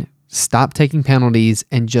them in, stop taking penalties,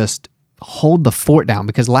 and just hold the fort down.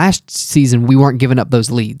 Because last season, we weren't giving up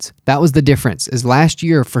those leads. That was the difference. Is last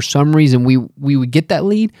year, for some reason, we would get that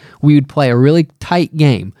lead. We would play a really tight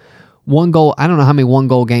game. One goal, I don't know how many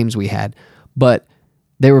one-goal games we had, but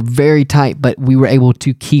they were very tight, but we were able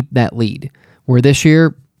to keep that lead. Where this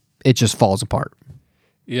year, it just falls apart.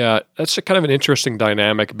 Yeah, that's a kind of an interesting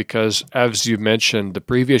dynamic because, as you mentioned, the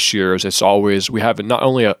previous years, it's always, we have not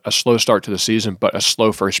only a slow start to the season, but a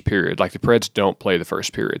slow first period. Like the Preds don't play the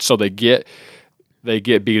first period. So they get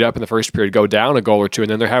beat up in the first period, go down a goal or two, and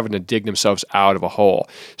then they're having to dig themselves out of a hole.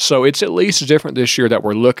 So it's at least different this year that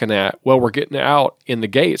we're looking at, well, we're getting out in the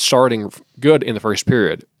gate, starting good in the first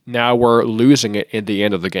period. Now we're losing it in the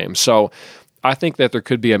end of the game. So I think that there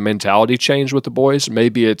could be a mentality change with the boys.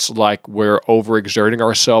 Maybe it's like we're overexerting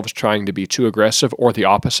ourselves trying to be too aggressive, or the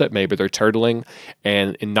opposite. Maybe they're turtling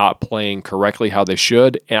and not playing correctly how they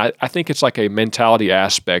should. And I think it's like a mentality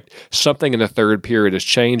aspect. Something in the third period is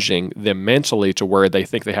changing them mentally to where they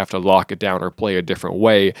think they have to lock it down or play a different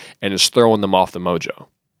way, and it's throwing them off the mojo.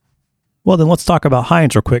 Well, then let's talk about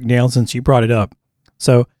Hines real quick, Dale, since you brought it up.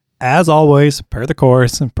 So, as always, per the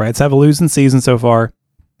course, Preds have a losing season so far.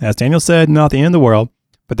 As Daniel said, not the end of the world,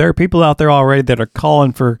 but there are people out there already that are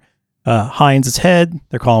calling for Hines' head.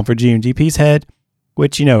 They're calling for GMGP's head,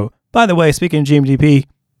 which, by the way, speaking of GMGP,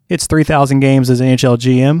 it's 3,000 games as NHL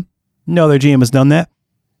GM. No other GM has done that.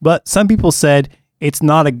 But some people said it's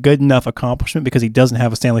not a good enough accomplishment because he doesn't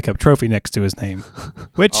have a Stanley Cup trophy next to his name.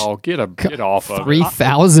 Which get off of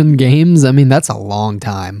 3,000 games? I mean, that's a long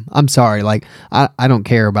time. I'm sorry. Like, I don't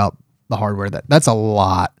care about the hardware. That's a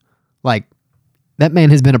lot. Like, that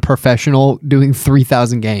man has been a professional doing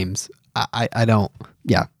 3,000 games. I don't.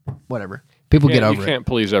 Yeah, whatever. People get over it. You can't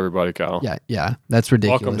please everybody, Kyle. Yeah. That's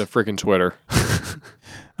ridiculous. Welcome to freaking Twitter.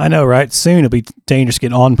 I know, right? Soon it'll be dangerous to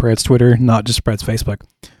get on Preds Twitter, not just Preds Facebook.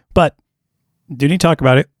 But do need to talk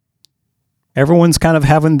about it. Everyone's kind of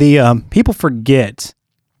having the people forget.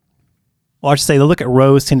 Well, I should say they look at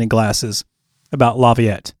rose-tinted glasses about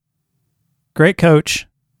Laviolette. Great coach,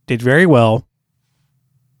 did very well.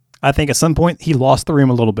 I think at some point he lost the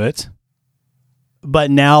room a little bit.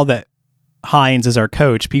 But now that Hines is our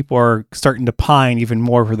coach, people are starting to pine even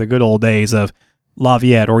more for the good old days of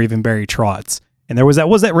Laviolette or even Barry Trotz. And there was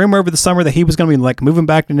that rumor over the summer that he was going to be like moving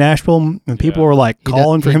back to Nashville, and people were like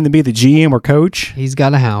calling for him to be the GM or coach. He's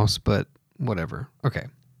got a house, but whatever. Okay.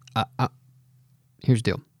 Here's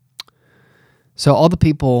the deal. So all the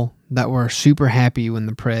people that were super happy when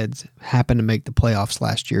the Preds happened to make the playoffs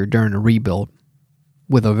last year during a rebuild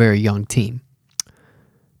with a very young team,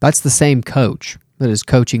 that's the same coach that is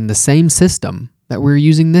coaching the same system that we're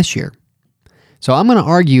using this year. So I'm going to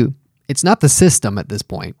argue it's not the system at this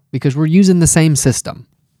point because we're using the same system.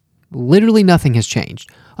 Literally nothing has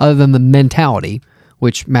changed other than the mentality,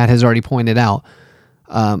 which Matt has already pointed out,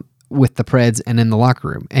 with the Preds and in the locker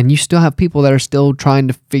room. And you still have people that are still trying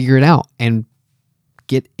to figure it out and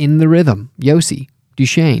get in the rhythm. Yossi,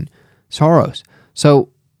 Duchesne, Saros. So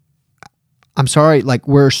I'm sorry, like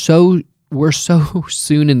we're so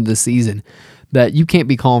soon into the season that you can't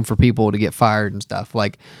be calling for people to get fired and stuff.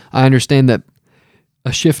 Like, I understand that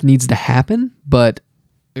a shift needs to happen, but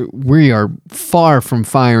we are far from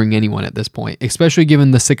firing anyone at this point, especially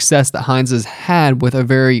given the success that Hines has had with a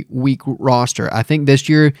very weak roster. I think this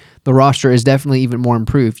year the roster is definitely even more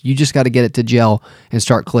improved. You just got to get it to gel and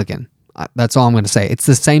start clicking. That's all I'm going to say. It's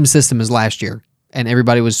the same system as last year, and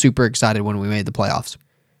everybody was super excited when we made the playoffs.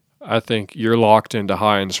 I think you're locked into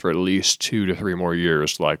Hines for at least 2 to 3 more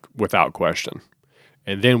years, like without question.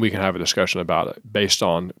 And then we can have a discussion about it based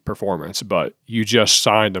on performance. But you just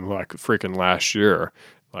signed him like freaking last year.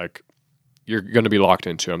 Like, you're going to be locked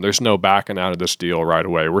into him. There's no backing out of this deal right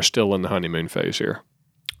away. We're still in the honeymoon phase here.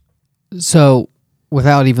 So,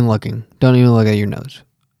 without even looking, don't even look at your notes.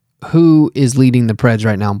 Who is leading the Preds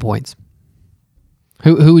right now in points?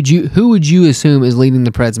 Who would you assume is leading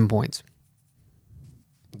the Preds in points?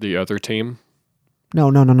 The other team?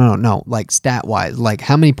 No. Like stat wise, like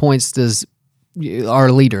how many points does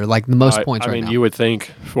our leader, like the most points right now? I mean, you would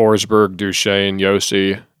think Forsberg, Duchesne,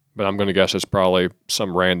 Yossi, but I'm going to guess it's probably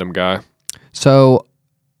some random guy. So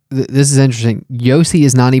this is interesting. Yossi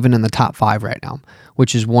is not even in the top 5 right now,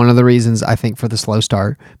 which is one of the reasons I think for the slow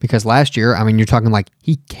start. Because last year, I mean, you're talking like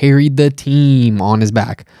he carried the team on his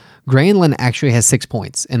back. Granlund actually has 6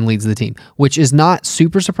 points and leads the team, which is not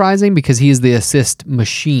super surprising because he is the assist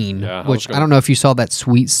machine. Yeah, I don't know if you saw that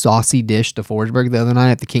sweet saucy dish to Forsberg the other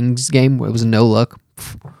night at the Kings game where it was a no look.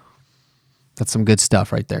 That's some good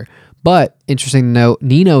stuff right there. But interesting to note,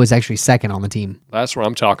 Nino is actually second on the team. That's what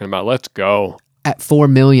I'm talking about. Let's go. At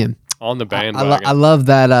 $4 million. On the bandwagon. I love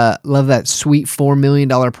that. Love that sweet $4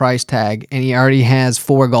 million price tag, and he already has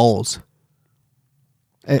 4 goals.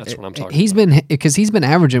 That's what I'm talking Because he's been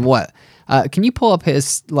averaging what? Can you pull up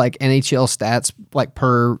his like NHL stats like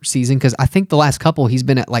per season? Because I think the last couple he's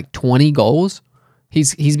been at like 20 goals.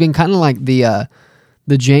 He's been kind of like the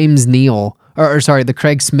James Neal or sorry, the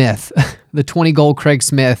Craig Smith, the 20-goal Craig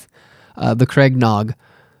Smith, the Craig Nog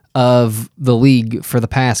of the league for the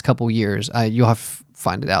past couple years. You'll have to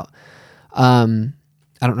find it out. I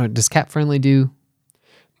don't know. Does Cap Friendly do?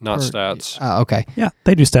 Not stats. Okay. Yeah,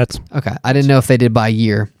 they do stats. Okay. I didn't know if they did by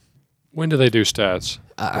year. When do they do stats?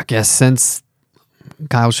 I guess since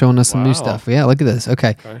Kyle's showing us some new stuff. Yeah, look at this.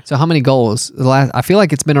 Okay. So how many goals? I feel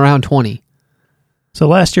like it's been around 20. So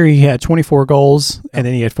last year he had 24 goals, and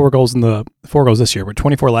then he had 4 goals this year, but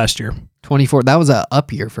 24 last year. 24. That was a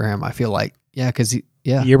up year for him, I feel like. Yeah, because the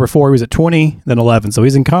year before he was at 20, then 11. So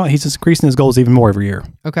he's just increasing his goals even more every year.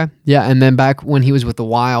 Okay. Yeah, and then back when he was with the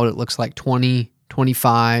Wild, it looks like 20,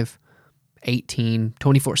 25, 18,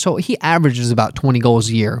 24. So he averages about 20 goals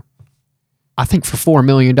a year. I think for $4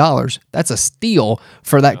 million, that's a steal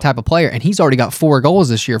for that type of player. And he's already got 4 goals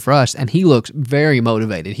this year for us, and he looks very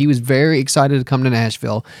motivated. He was very excited to come to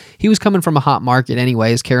Nashville. He was coming from a hot market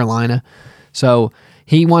anyways, Carolina. So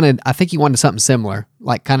I think he wanted something similar,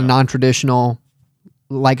 like kind of non-traditional,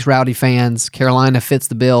 likes rowdy fans. Carolina fits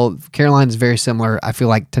the bill. Carolina is very similar, I feel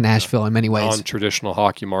like, to Nashville in many ways. Non-traditional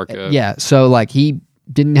hockey market. Yeah, so like he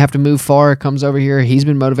didn't have to move far, comes over here. He's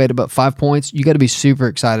been motivated about 5 points. You got to be super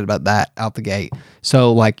excited about that out the gate.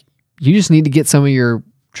 So like you just need to get some of your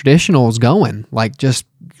traditionals going. Like just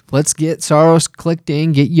let's get Saros clicked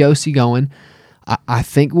in, get Yossi going. I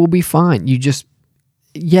think we'll be fine.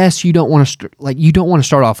 Yes, you don't want to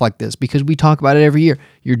start off like this because we talk about it every year.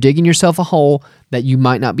 You're digging yourself a hole that you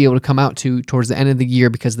might not be able to come out to towards the end of the year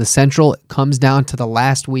because the Central comes down to the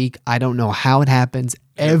last week. I don't know how it happens.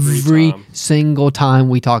 Every single time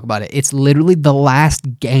we talk about it, it's literally the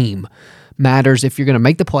last game matters if you're going to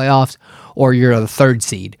make the playoffs or you're the 3rd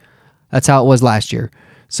seed. That's how it was last year.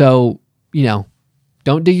 So,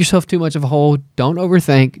 don't dig yourself too much of a hole. Don't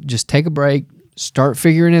overthink. Just take a break. Start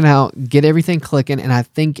figuring it out. Get everything clicking, and I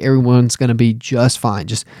think everyone's going to be just fine.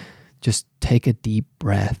 Just take a deep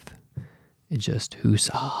breath and just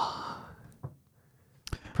whoosah.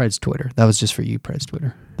 Pred's Twitter. That was just for you, Pred's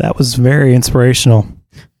Twitter. That was very inspirational.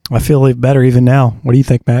 I feel better even now. What do you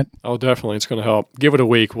think, Matt? Oh, definitely. It's going to help. Give it a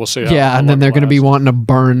week. We'll see. And then they're going to be wanting to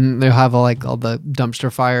burn. They'll have all the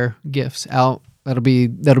dumpster fire gifts out. That'll be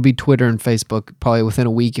Twitter and Facebook probably within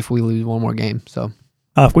a week if we lose one more game. So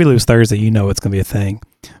if we lose Thursday, it's going to be a thing.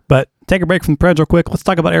 But take a break from the Preds real quick. Let's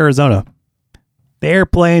talk about Arizona. They're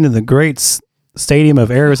playing in the great stadium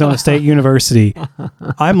of Arizona State University.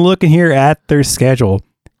 I'm looking here at their schedule.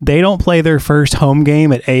 They don't play their first home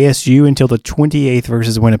game at ASU until the 28th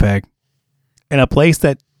versus Winnipeg, in a place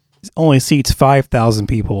that only seats 5,000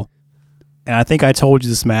 people. And I think I told you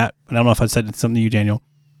this, Matt, and I don't know if I said something to you, Daniel.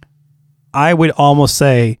 I would almost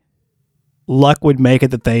say luck would make it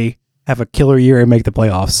that they have a killer year and make the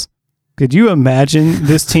playoffs. Could you imagine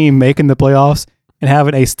this team making the playoffs and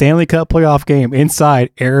having a Stanley Cup playoff game inside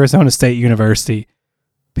Arizona State University?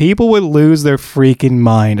 People would lose their freaking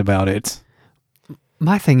mind about it.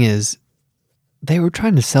 My thing is, they were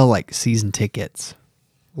trying to sell season tickets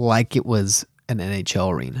like it was an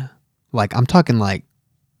NHL arena. I'm talking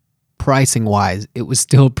pricing wise, it was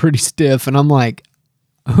still pretty stiff. And I'm like,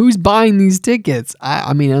 who's buying these tickets?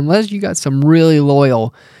 I mean, unless you got some really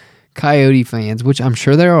loyal Coyote fans, which I'm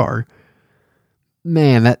sure there are,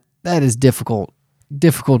 man, that is difficult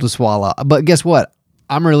to swallow. But guess what?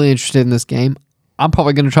 I'm really interested in this game. I'm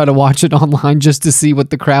probably going to try to watch it online just to see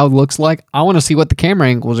what the crowd looks like. I want to see what the camera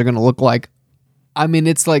angles are going to look like. I mean,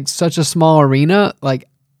 it's like such a small arena. Like,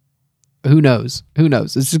 who knows?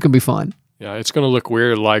 It's just going to be fun. Yeah, it's going to look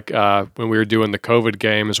weird like when we were doing the COVID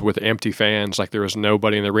games with empty fans, like there was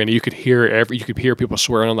nobody in the arena. You could hear people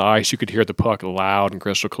swearing on the ice. You could hear the puck loud and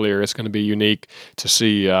crystal clear. It's going to be unique to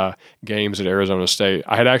see games at Arizona State.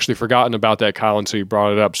 I had actually forgotten about that, Kyle, until you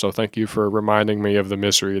brought it up, so thank you for reminding me of the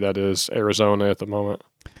mystery that is Arizona at the moment.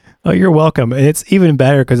 Oh, you're welcome. And it's even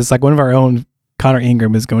better because it's like one of our own, Connor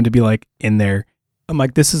Ingram, is going to be like in there. I'm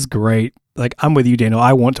like, this is great. Like, I'm with you, Daniel.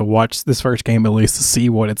 I want to watch this first game at least to see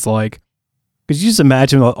what it's like. Because you just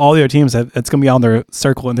imagine all the other teams that's going to be on their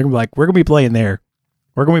circle, and they're going to be like, we're going to be playing there.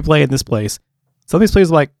 We're going to be playing this place. Some of these places,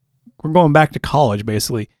 like, we're going back to college,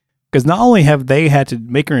 basically. Because not only have they had to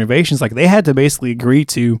make renovations, like, they had to basically agree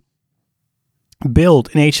to build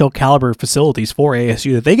NHL caliber facilities for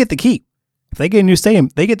ASU that they get to keep. If they get a new stadium,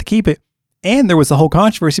 they get to keep it. And there was a whole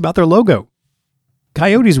controversy about their logo.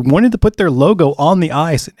 Coyotes wanted to put their logo on the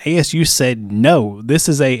ice, and ASU said, no, this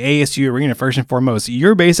is a ASU arena first and foremost.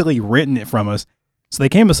 You're basically renting it from us. So they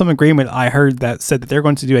came to some agreement, I heard, that said that they're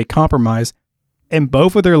going to do a compromise, and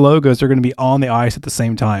both of their logos are going to be on the ice at the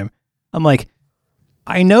same time. I'm like,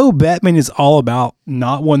 I know Bettman is all about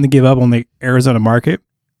not wanting to give up on the Arizona market,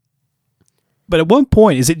 but at one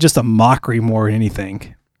point, is it just a mockery more than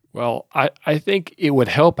anything? Well, I think it would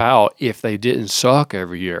help out if they didn't suck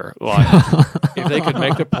every year. Like, if they could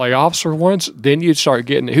make the playoffs for once, then you'd start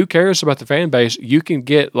getting, who cares about the fan base? You can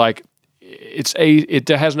get, like, it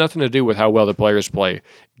has nothing to do with how well the players play.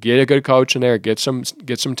 Get a good coach in there, get some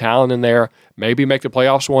talent in there, maybe make the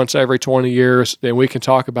playoffs once every 20 years, then we can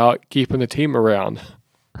talk about keeping the team around.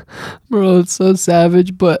 Bro, it's so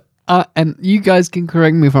savage, but, and you guys can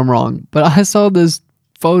correct me if I'm wrong, but I saw this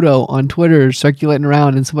photo on Twitter circulating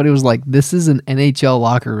around, and somebody was like, this is an NHL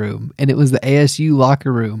locker room, and it was the ASU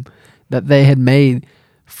locker room that they had made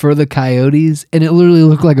for the Coyotes, and it literally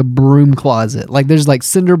looked like a broom closet. Like, there's like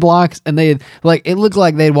cinder blocks, and they had, like, it looked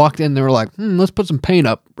like they'd walked in and they were like, let's put some paint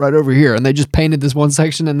up right over here, and they just painted this one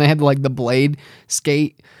section, and they had like the blade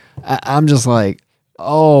skate. I'm just like,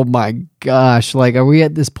 oh my gosh, like, are we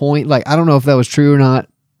at this point? Like, I don't know if that was true or not.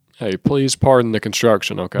 Hey, please pardon the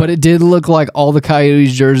construction, okay? But it did look like all the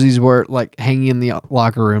Coyotes jerseys were like hanging in the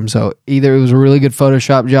locker room. So either it was a really good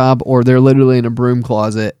Photoshop job, or they're literally in a broom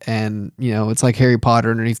closet, and it's like Harry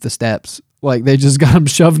Potter underneath the steps. Like, they just got them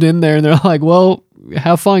shoved in there, and they're like, well,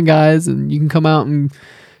 have fun, guys, and you can come out. And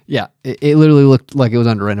yeah, it literally looked like it was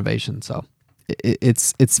under renovation. So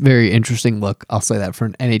it's very interesting look. I'll say that for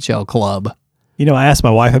an NHL club. I asked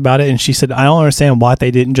my wife about it, and she said, I don't understand why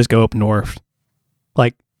they didn't just go up north.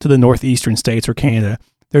 Like, to the northeastern states or Canada.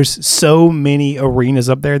 There's so many arenas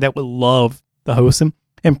up there that would love to host them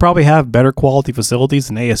and probably have better quality facilities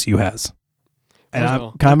than ASU has. And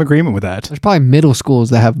I'm kind of in agreement with that. There's probably middle schools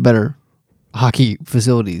that have better hockey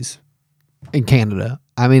facilities in Canada.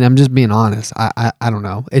 I mean, I'm just being honest. I don't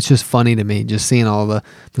know. It's just funny to me just seeing all the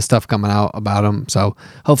stuff coming out about them. So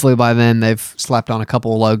hopefully by then they've slapped on a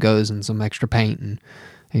couple of logos and some extra paint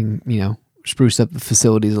and spruce up the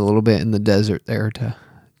facilities a little bit in the desert there to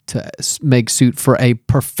make suit for a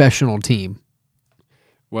professional team.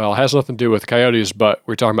 Well, it has nothing to do with Coyotes, but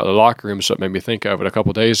we're talking about the locker room, so it made me think of it. A couple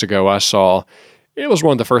of days ago, I saw, it was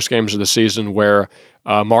one of the first games of the season where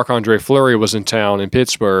Marc-Andre Fleury was in town in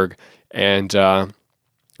Pittsburgh, and,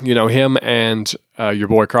 him and your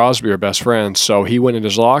boy Crosby are best friends, so he went in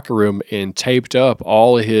his locker room and taped up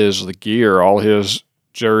all of his gear, all his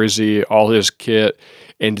jersey, all his kit,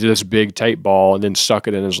 into this big tape ball, and then stuck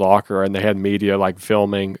it in his locker, and they had media like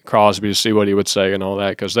filming Crosby to see what he would say and all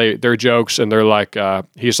that, because they're jokes, and they're like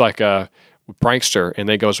he's like a prankster, and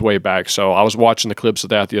they goes way back. So I was watching the clips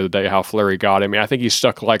of that the other day, how Fleury got him. I think he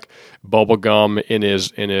stuck like bubble gum in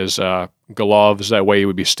his gloves, that way he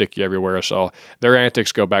would be sticky everywhere. So their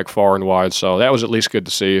antics go back far and wide. So that was at least good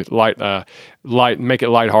to see. Make it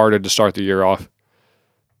lighthearted to start the year off.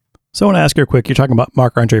 So I want to ask you quick. You're talking about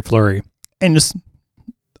Marc-Andre Fleury, and just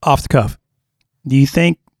off the cuff, do you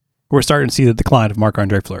think we're starting to see the decline of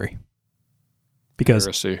Marc-Andre Fleury? Because,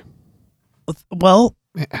 well,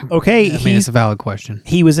 okay, it's a valid question.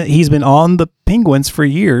 He's been on the Penguins for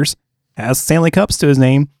years, has Stanley Cups to his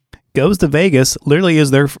name, goes to Vegas, literally is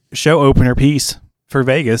their show opener piece for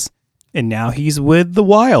Vegas, and now he's with the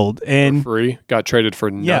Wild and for free, got traded for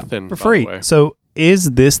nothing for free. So is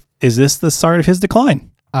this the start of his decline?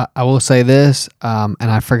 I will say this, and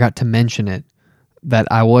I forgot to mention it. that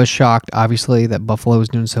I was shocked, obviously, that Buffalo was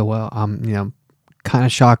doing so well. Kind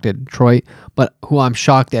of shocked at Detroit, but who I'm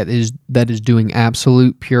shocked at is doing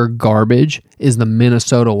absolute pure garbage is the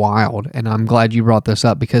Minnesota Wild, and I'm glad you brought this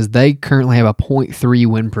up because they currently have a .3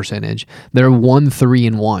 win percentage. They're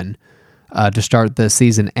 1-3-1 to start the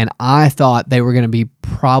season, and I thought they were going to be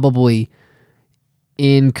probably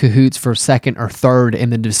in cahoots for second or third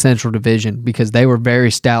in the Central Division because they were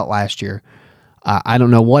very stout last year. I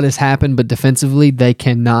don't know what has happened, but defensively they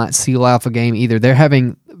cannot seal off a game either. They're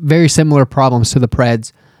having very similar problems to the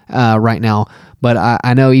Preds right now, but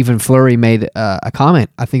I know even Fleury made a comment,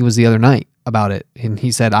 I think it was the other night, about it, and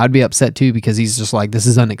he said, I'd be upset too because he's just like, this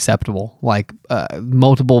is unacceptable. Like,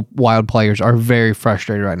 multiple Wild players are very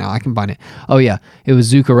frustrated right now. I can find it. Oh yeah, it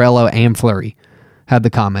was Zuccarello and Fleury had the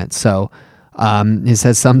comments. So it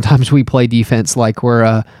says, sometimes we play defense like we're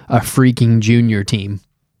a freaking junior team.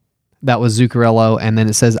 That was Zuccarello, and then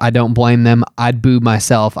it says, I don't blame them. I'd boo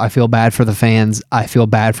myself. I feel bad for the fans. I feel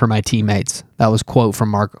bad for my teammates. That was a quote from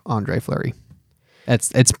Marc-Andre Fleury.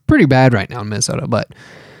 It's pretty bad right now in Minnesota, but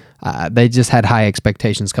they just had high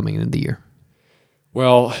expectations coming into the year.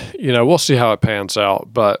 Well, we'll see how it pans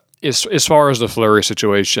out, but as far as the Fleury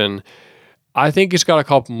situation, I think he's got a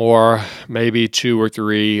couple more, maybe 2 or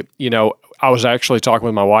 3. I was actually talking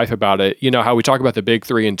with my wife about it. You know how we talk about the big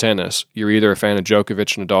 3 in tennis. You're either a fan of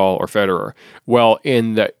Djokovic, Nadal, or Federer. Well,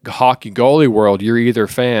 in the hockey goalie world, you're either a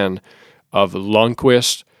fan of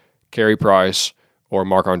Lundqvist, Carey Price, or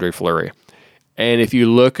Marc-Andre Fleury. And if you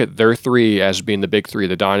look at their 3 as being the big 3 of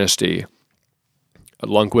the dynasty,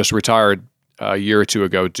 Lundqvist retired a year or 2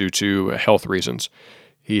 ago due to health reasons.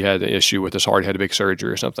 He had an issue with his heart, had a big surgery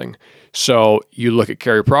or something. So you look at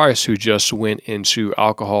Carey Price, who just went into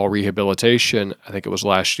alcohol rehabilitation, I think it was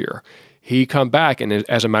last year. He come back, and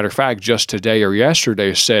as a matter of fact, just today or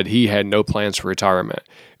yesterday said he had no plans for retirement.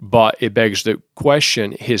 But it begs the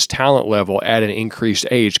question, his talent level at an increased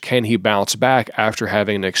age, can he bounce back after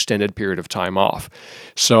having an extended period of time off?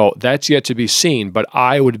 So that's yet to be seen, but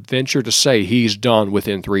I would venture to say he's done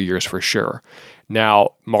within 3 years for sure.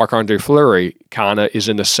 Now, Marc-Andre Fleury kind of is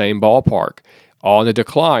in the same ballpark. On the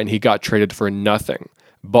decline, he got traded for nothing.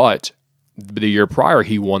 But the year prior,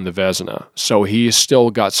 he won the Vezina. So he's still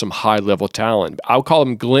got some high-level talent. I'll call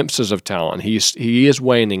him glimpses of talent. He is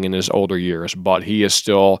waning in his older years, but he is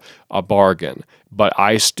still a bargain. But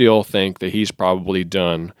I still think that he's probably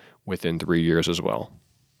done within 3 years as well.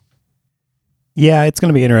 Yeah, it's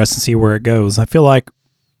going to be interesting to see where it goes. I feel like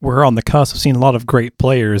we're on the cusp of seeing a lot of great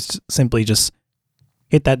players simply just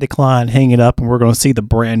hit that decline, hang it up, and we're going to see the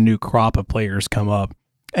brand new crop of players come up.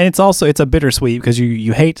 And it's a bittersweet because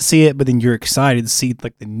you hate to see it, but then you're excited to see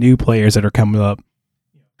like the new players that are coming up.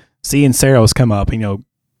 Seeing Saros come up,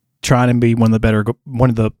 trying to be one of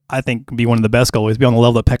the best goalies, be on the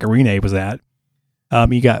level that Pecorine was at.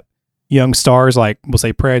 You got young stars like, we'll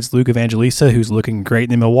say Preds, Luke Evangelista, who's looking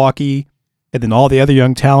great in Milwaukee. And then all the other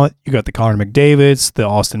young talent, you got the Connor McDavids, the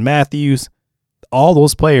Austin Matthews, all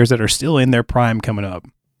those players that are still in their prime coming up.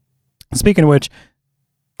 Speaking of which,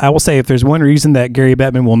 I will say if there's one reason that Gary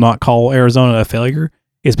Bettman will not call Arizona a failure,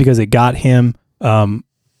 is because it got him Connor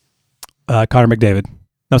McDavid.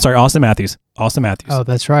 No, sorry, Austin Matthews. Oh,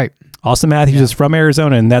 that's right. Austin Matthews is from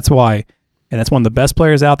Arizona, and that's why. And that's one of the best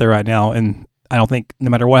players out there right now. And I don't think no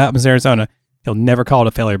matter what happens in Arizona, he'll never call it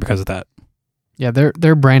a failure because of that. Yeah,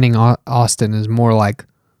 they're branding Austin as more like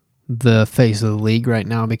the face of the league right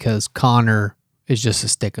now because Connor is just a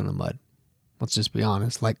stick in the mud. Let's just be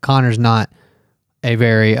honest. Like, Connor's not a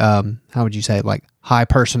very, how would you say, like, high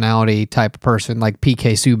personality type of person, like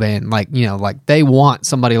PK Subban. Like, like they want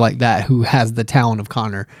somebody like that who has the talent of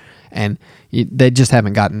Connor, and they just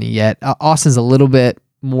haven't gotten it yet. Austin's a little bit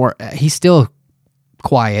more, he's still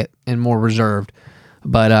quiet and more reserved,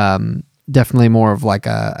 but definitely more of like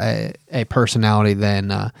a personality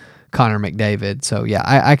than Connor McDavid. So, yeah,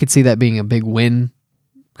 I could see that being a big win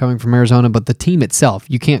coming from Arizona, but the team itself,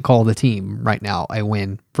 you can't call the team right now a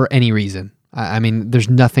win for any reason. I mean, there's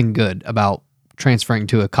nothing good about transferring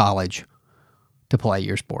to a college to play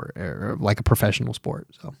your sport or like a professional sport.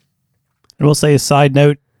 So, I will say a side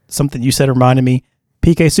note, something you said reminded me,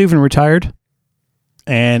 PK Subban retired,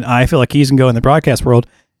 and I feel like he's going to go in the broadcast world,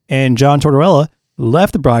 and John Tortorella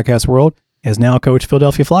left the broadcast world, has now coached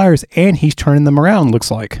Philadelphia Flyers, and he's turning them around, looks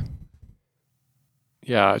like.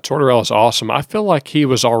 Yeah, Tortorella's awesome. I feel like he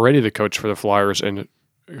was already the coach for the Flyers a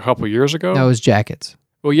couple of years ago. That was Jackets.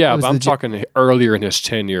 Well, yeah, but I'm talking earlier in his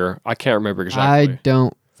tenure. I can't remember exactly. I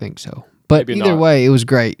don't think so. But Maybe either not. way, it was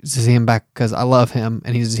great to see him back because I love him,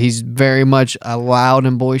 and he's very much a loud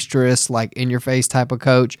and boisterous, like in your face type of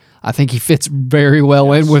coach. I think he fits very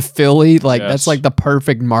well in with Philly. Like that's like the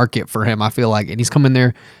perfect market for him. I feel like, and he's come in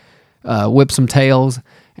there, whip some tails,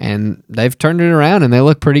 and they've turned it around, and they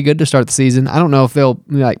look pretty good to start the season. I don't know if they'll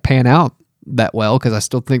like pan out that well because I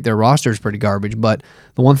still think their roster is pretty garbage. But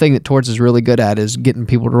the one thing that Torts is really good at is getting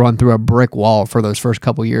people to run through a brick wall for those first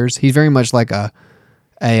couple years. He's very much like a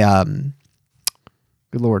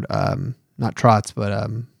good Lord, not Trotz,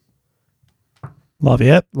 but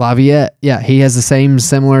Laviette. Yeah, he has the same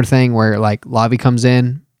similar thing where like Lavi comes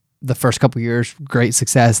in the first couple years, great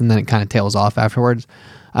success, and then it kind of tails off afterwards.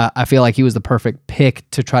 I feel like he was the perfect pick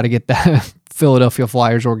to try to get that Philadelphia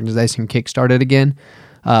Flyers organization kickstarted again.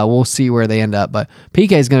 We'll see where they end up, but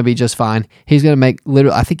PK is going to be just fine. He's going to make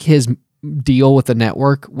literally, I think his deal with the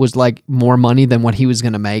network was like more money than what he was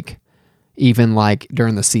going to make even like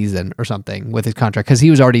during the season or something with his contract, because he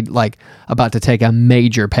was already like about to take a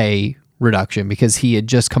major pay reduction because he had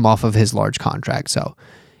just come off of his large contract. So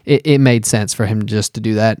it made sense for him just to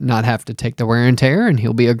do that, not have to take the wear and tear, and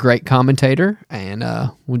he'll be a great commentator, and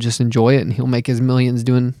we'll just enjoy it, and he'll make his millions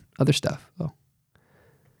doing other stuff. So.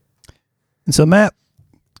 And so, Matt,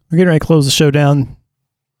 we're getting ready to close the show down.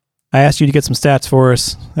 I asked you to get some stats for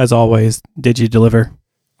us, as always. Did you deliver?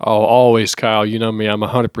 Oh, always, Kyle. You know me. I'm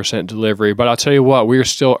 100% delivery. But I'll tell you what, we're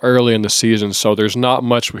still early in the season, so there's not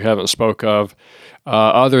much we haven't spoke of.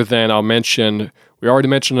 Other than I'll mention, we already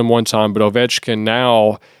mentioned him one time, but Ovechkin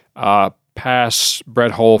now passed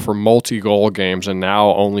Brett Hull for multi-goal games and now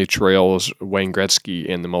only trails Wayne Gretzky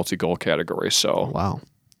in the multi-goal category. So wow,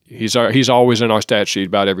 he's always in our stat sheet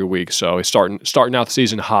about every week. So he's starting out the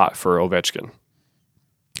season hot for Ovechkin.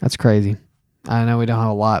 That's crazy. I know we don't have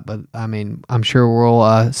a lot, but I mean, I'm sure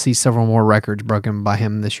we'll see several more records broken by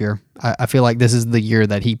him this year. I feel like this is the year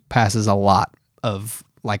that he passes a lot of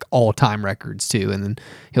like all-time records too, and then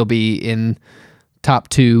he'll be in top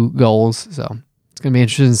 2 goals. So it's going to be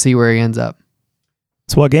interesting to see where he ends up.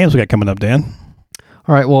 So what games we got coming up, Dan?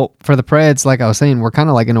 All right, well, for the Preds, like I was saying, we're kind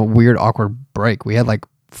of like in a weird, awkward break. We had like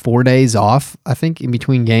 4 days off, I think, in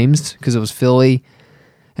between games because it was Philly.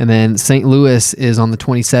 And then St. Louis is on the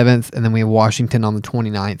 27th, and then we have Washington on the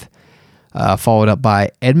 29th, followed up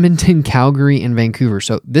by Edmonton, Calgary, and Vancouver.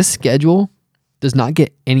 So this schedule does not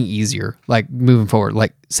get any easier, like moving forward.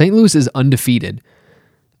 Like St. Louis is undefeated.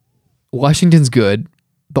 Washington's good.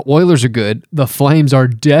 The Oilers are good. The Flames are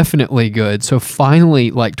definitely good. So finally,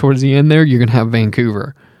 like towards the end there, you're going to have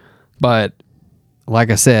Vancouver. But like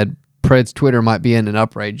I said, Preds Twitter might be in an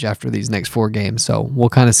outrage after these next 4 games. So we'll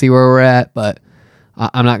kind of see where we're at, but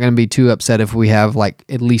I'm not going to be too upset if we have like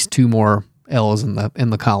at least 2 more L's in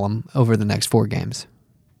the column over the next 4 games.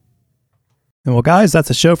 And well, guys, that's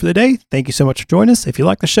the show for the day. Thank you so much for joining us. If you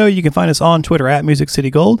like the show, you can find us on Twitter at Music City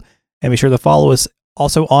Gold, and be sure to follow us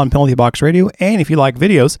also on Penalty Box Radio. And if you like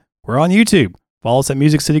videos, we're on YouTube. Follow us at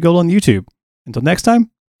Music City Gold on YouTube. Until next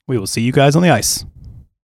time, we will see you guys on the ice.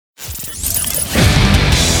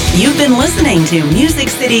 You've been listening to Music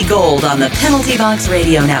City Gold on the Penalty Box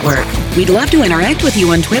Radio Network. We'd love to interact with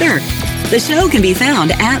you on Twitter. The show can be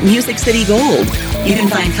found at Music City Gold. You can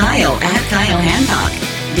find Kyle at Kyle Hancock,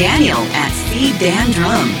 Daniel at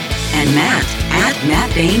CDanDrum, and Matt at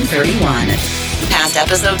MattBain31. Past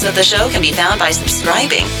episodes of the show can be found by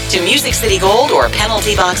subscribing to Music City Gold or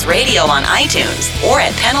Penalty Box Radio on iTunes or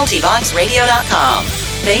at penaltyboxradio.com.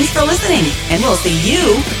 Thanks for listening, and we'll see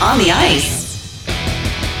you on the ice.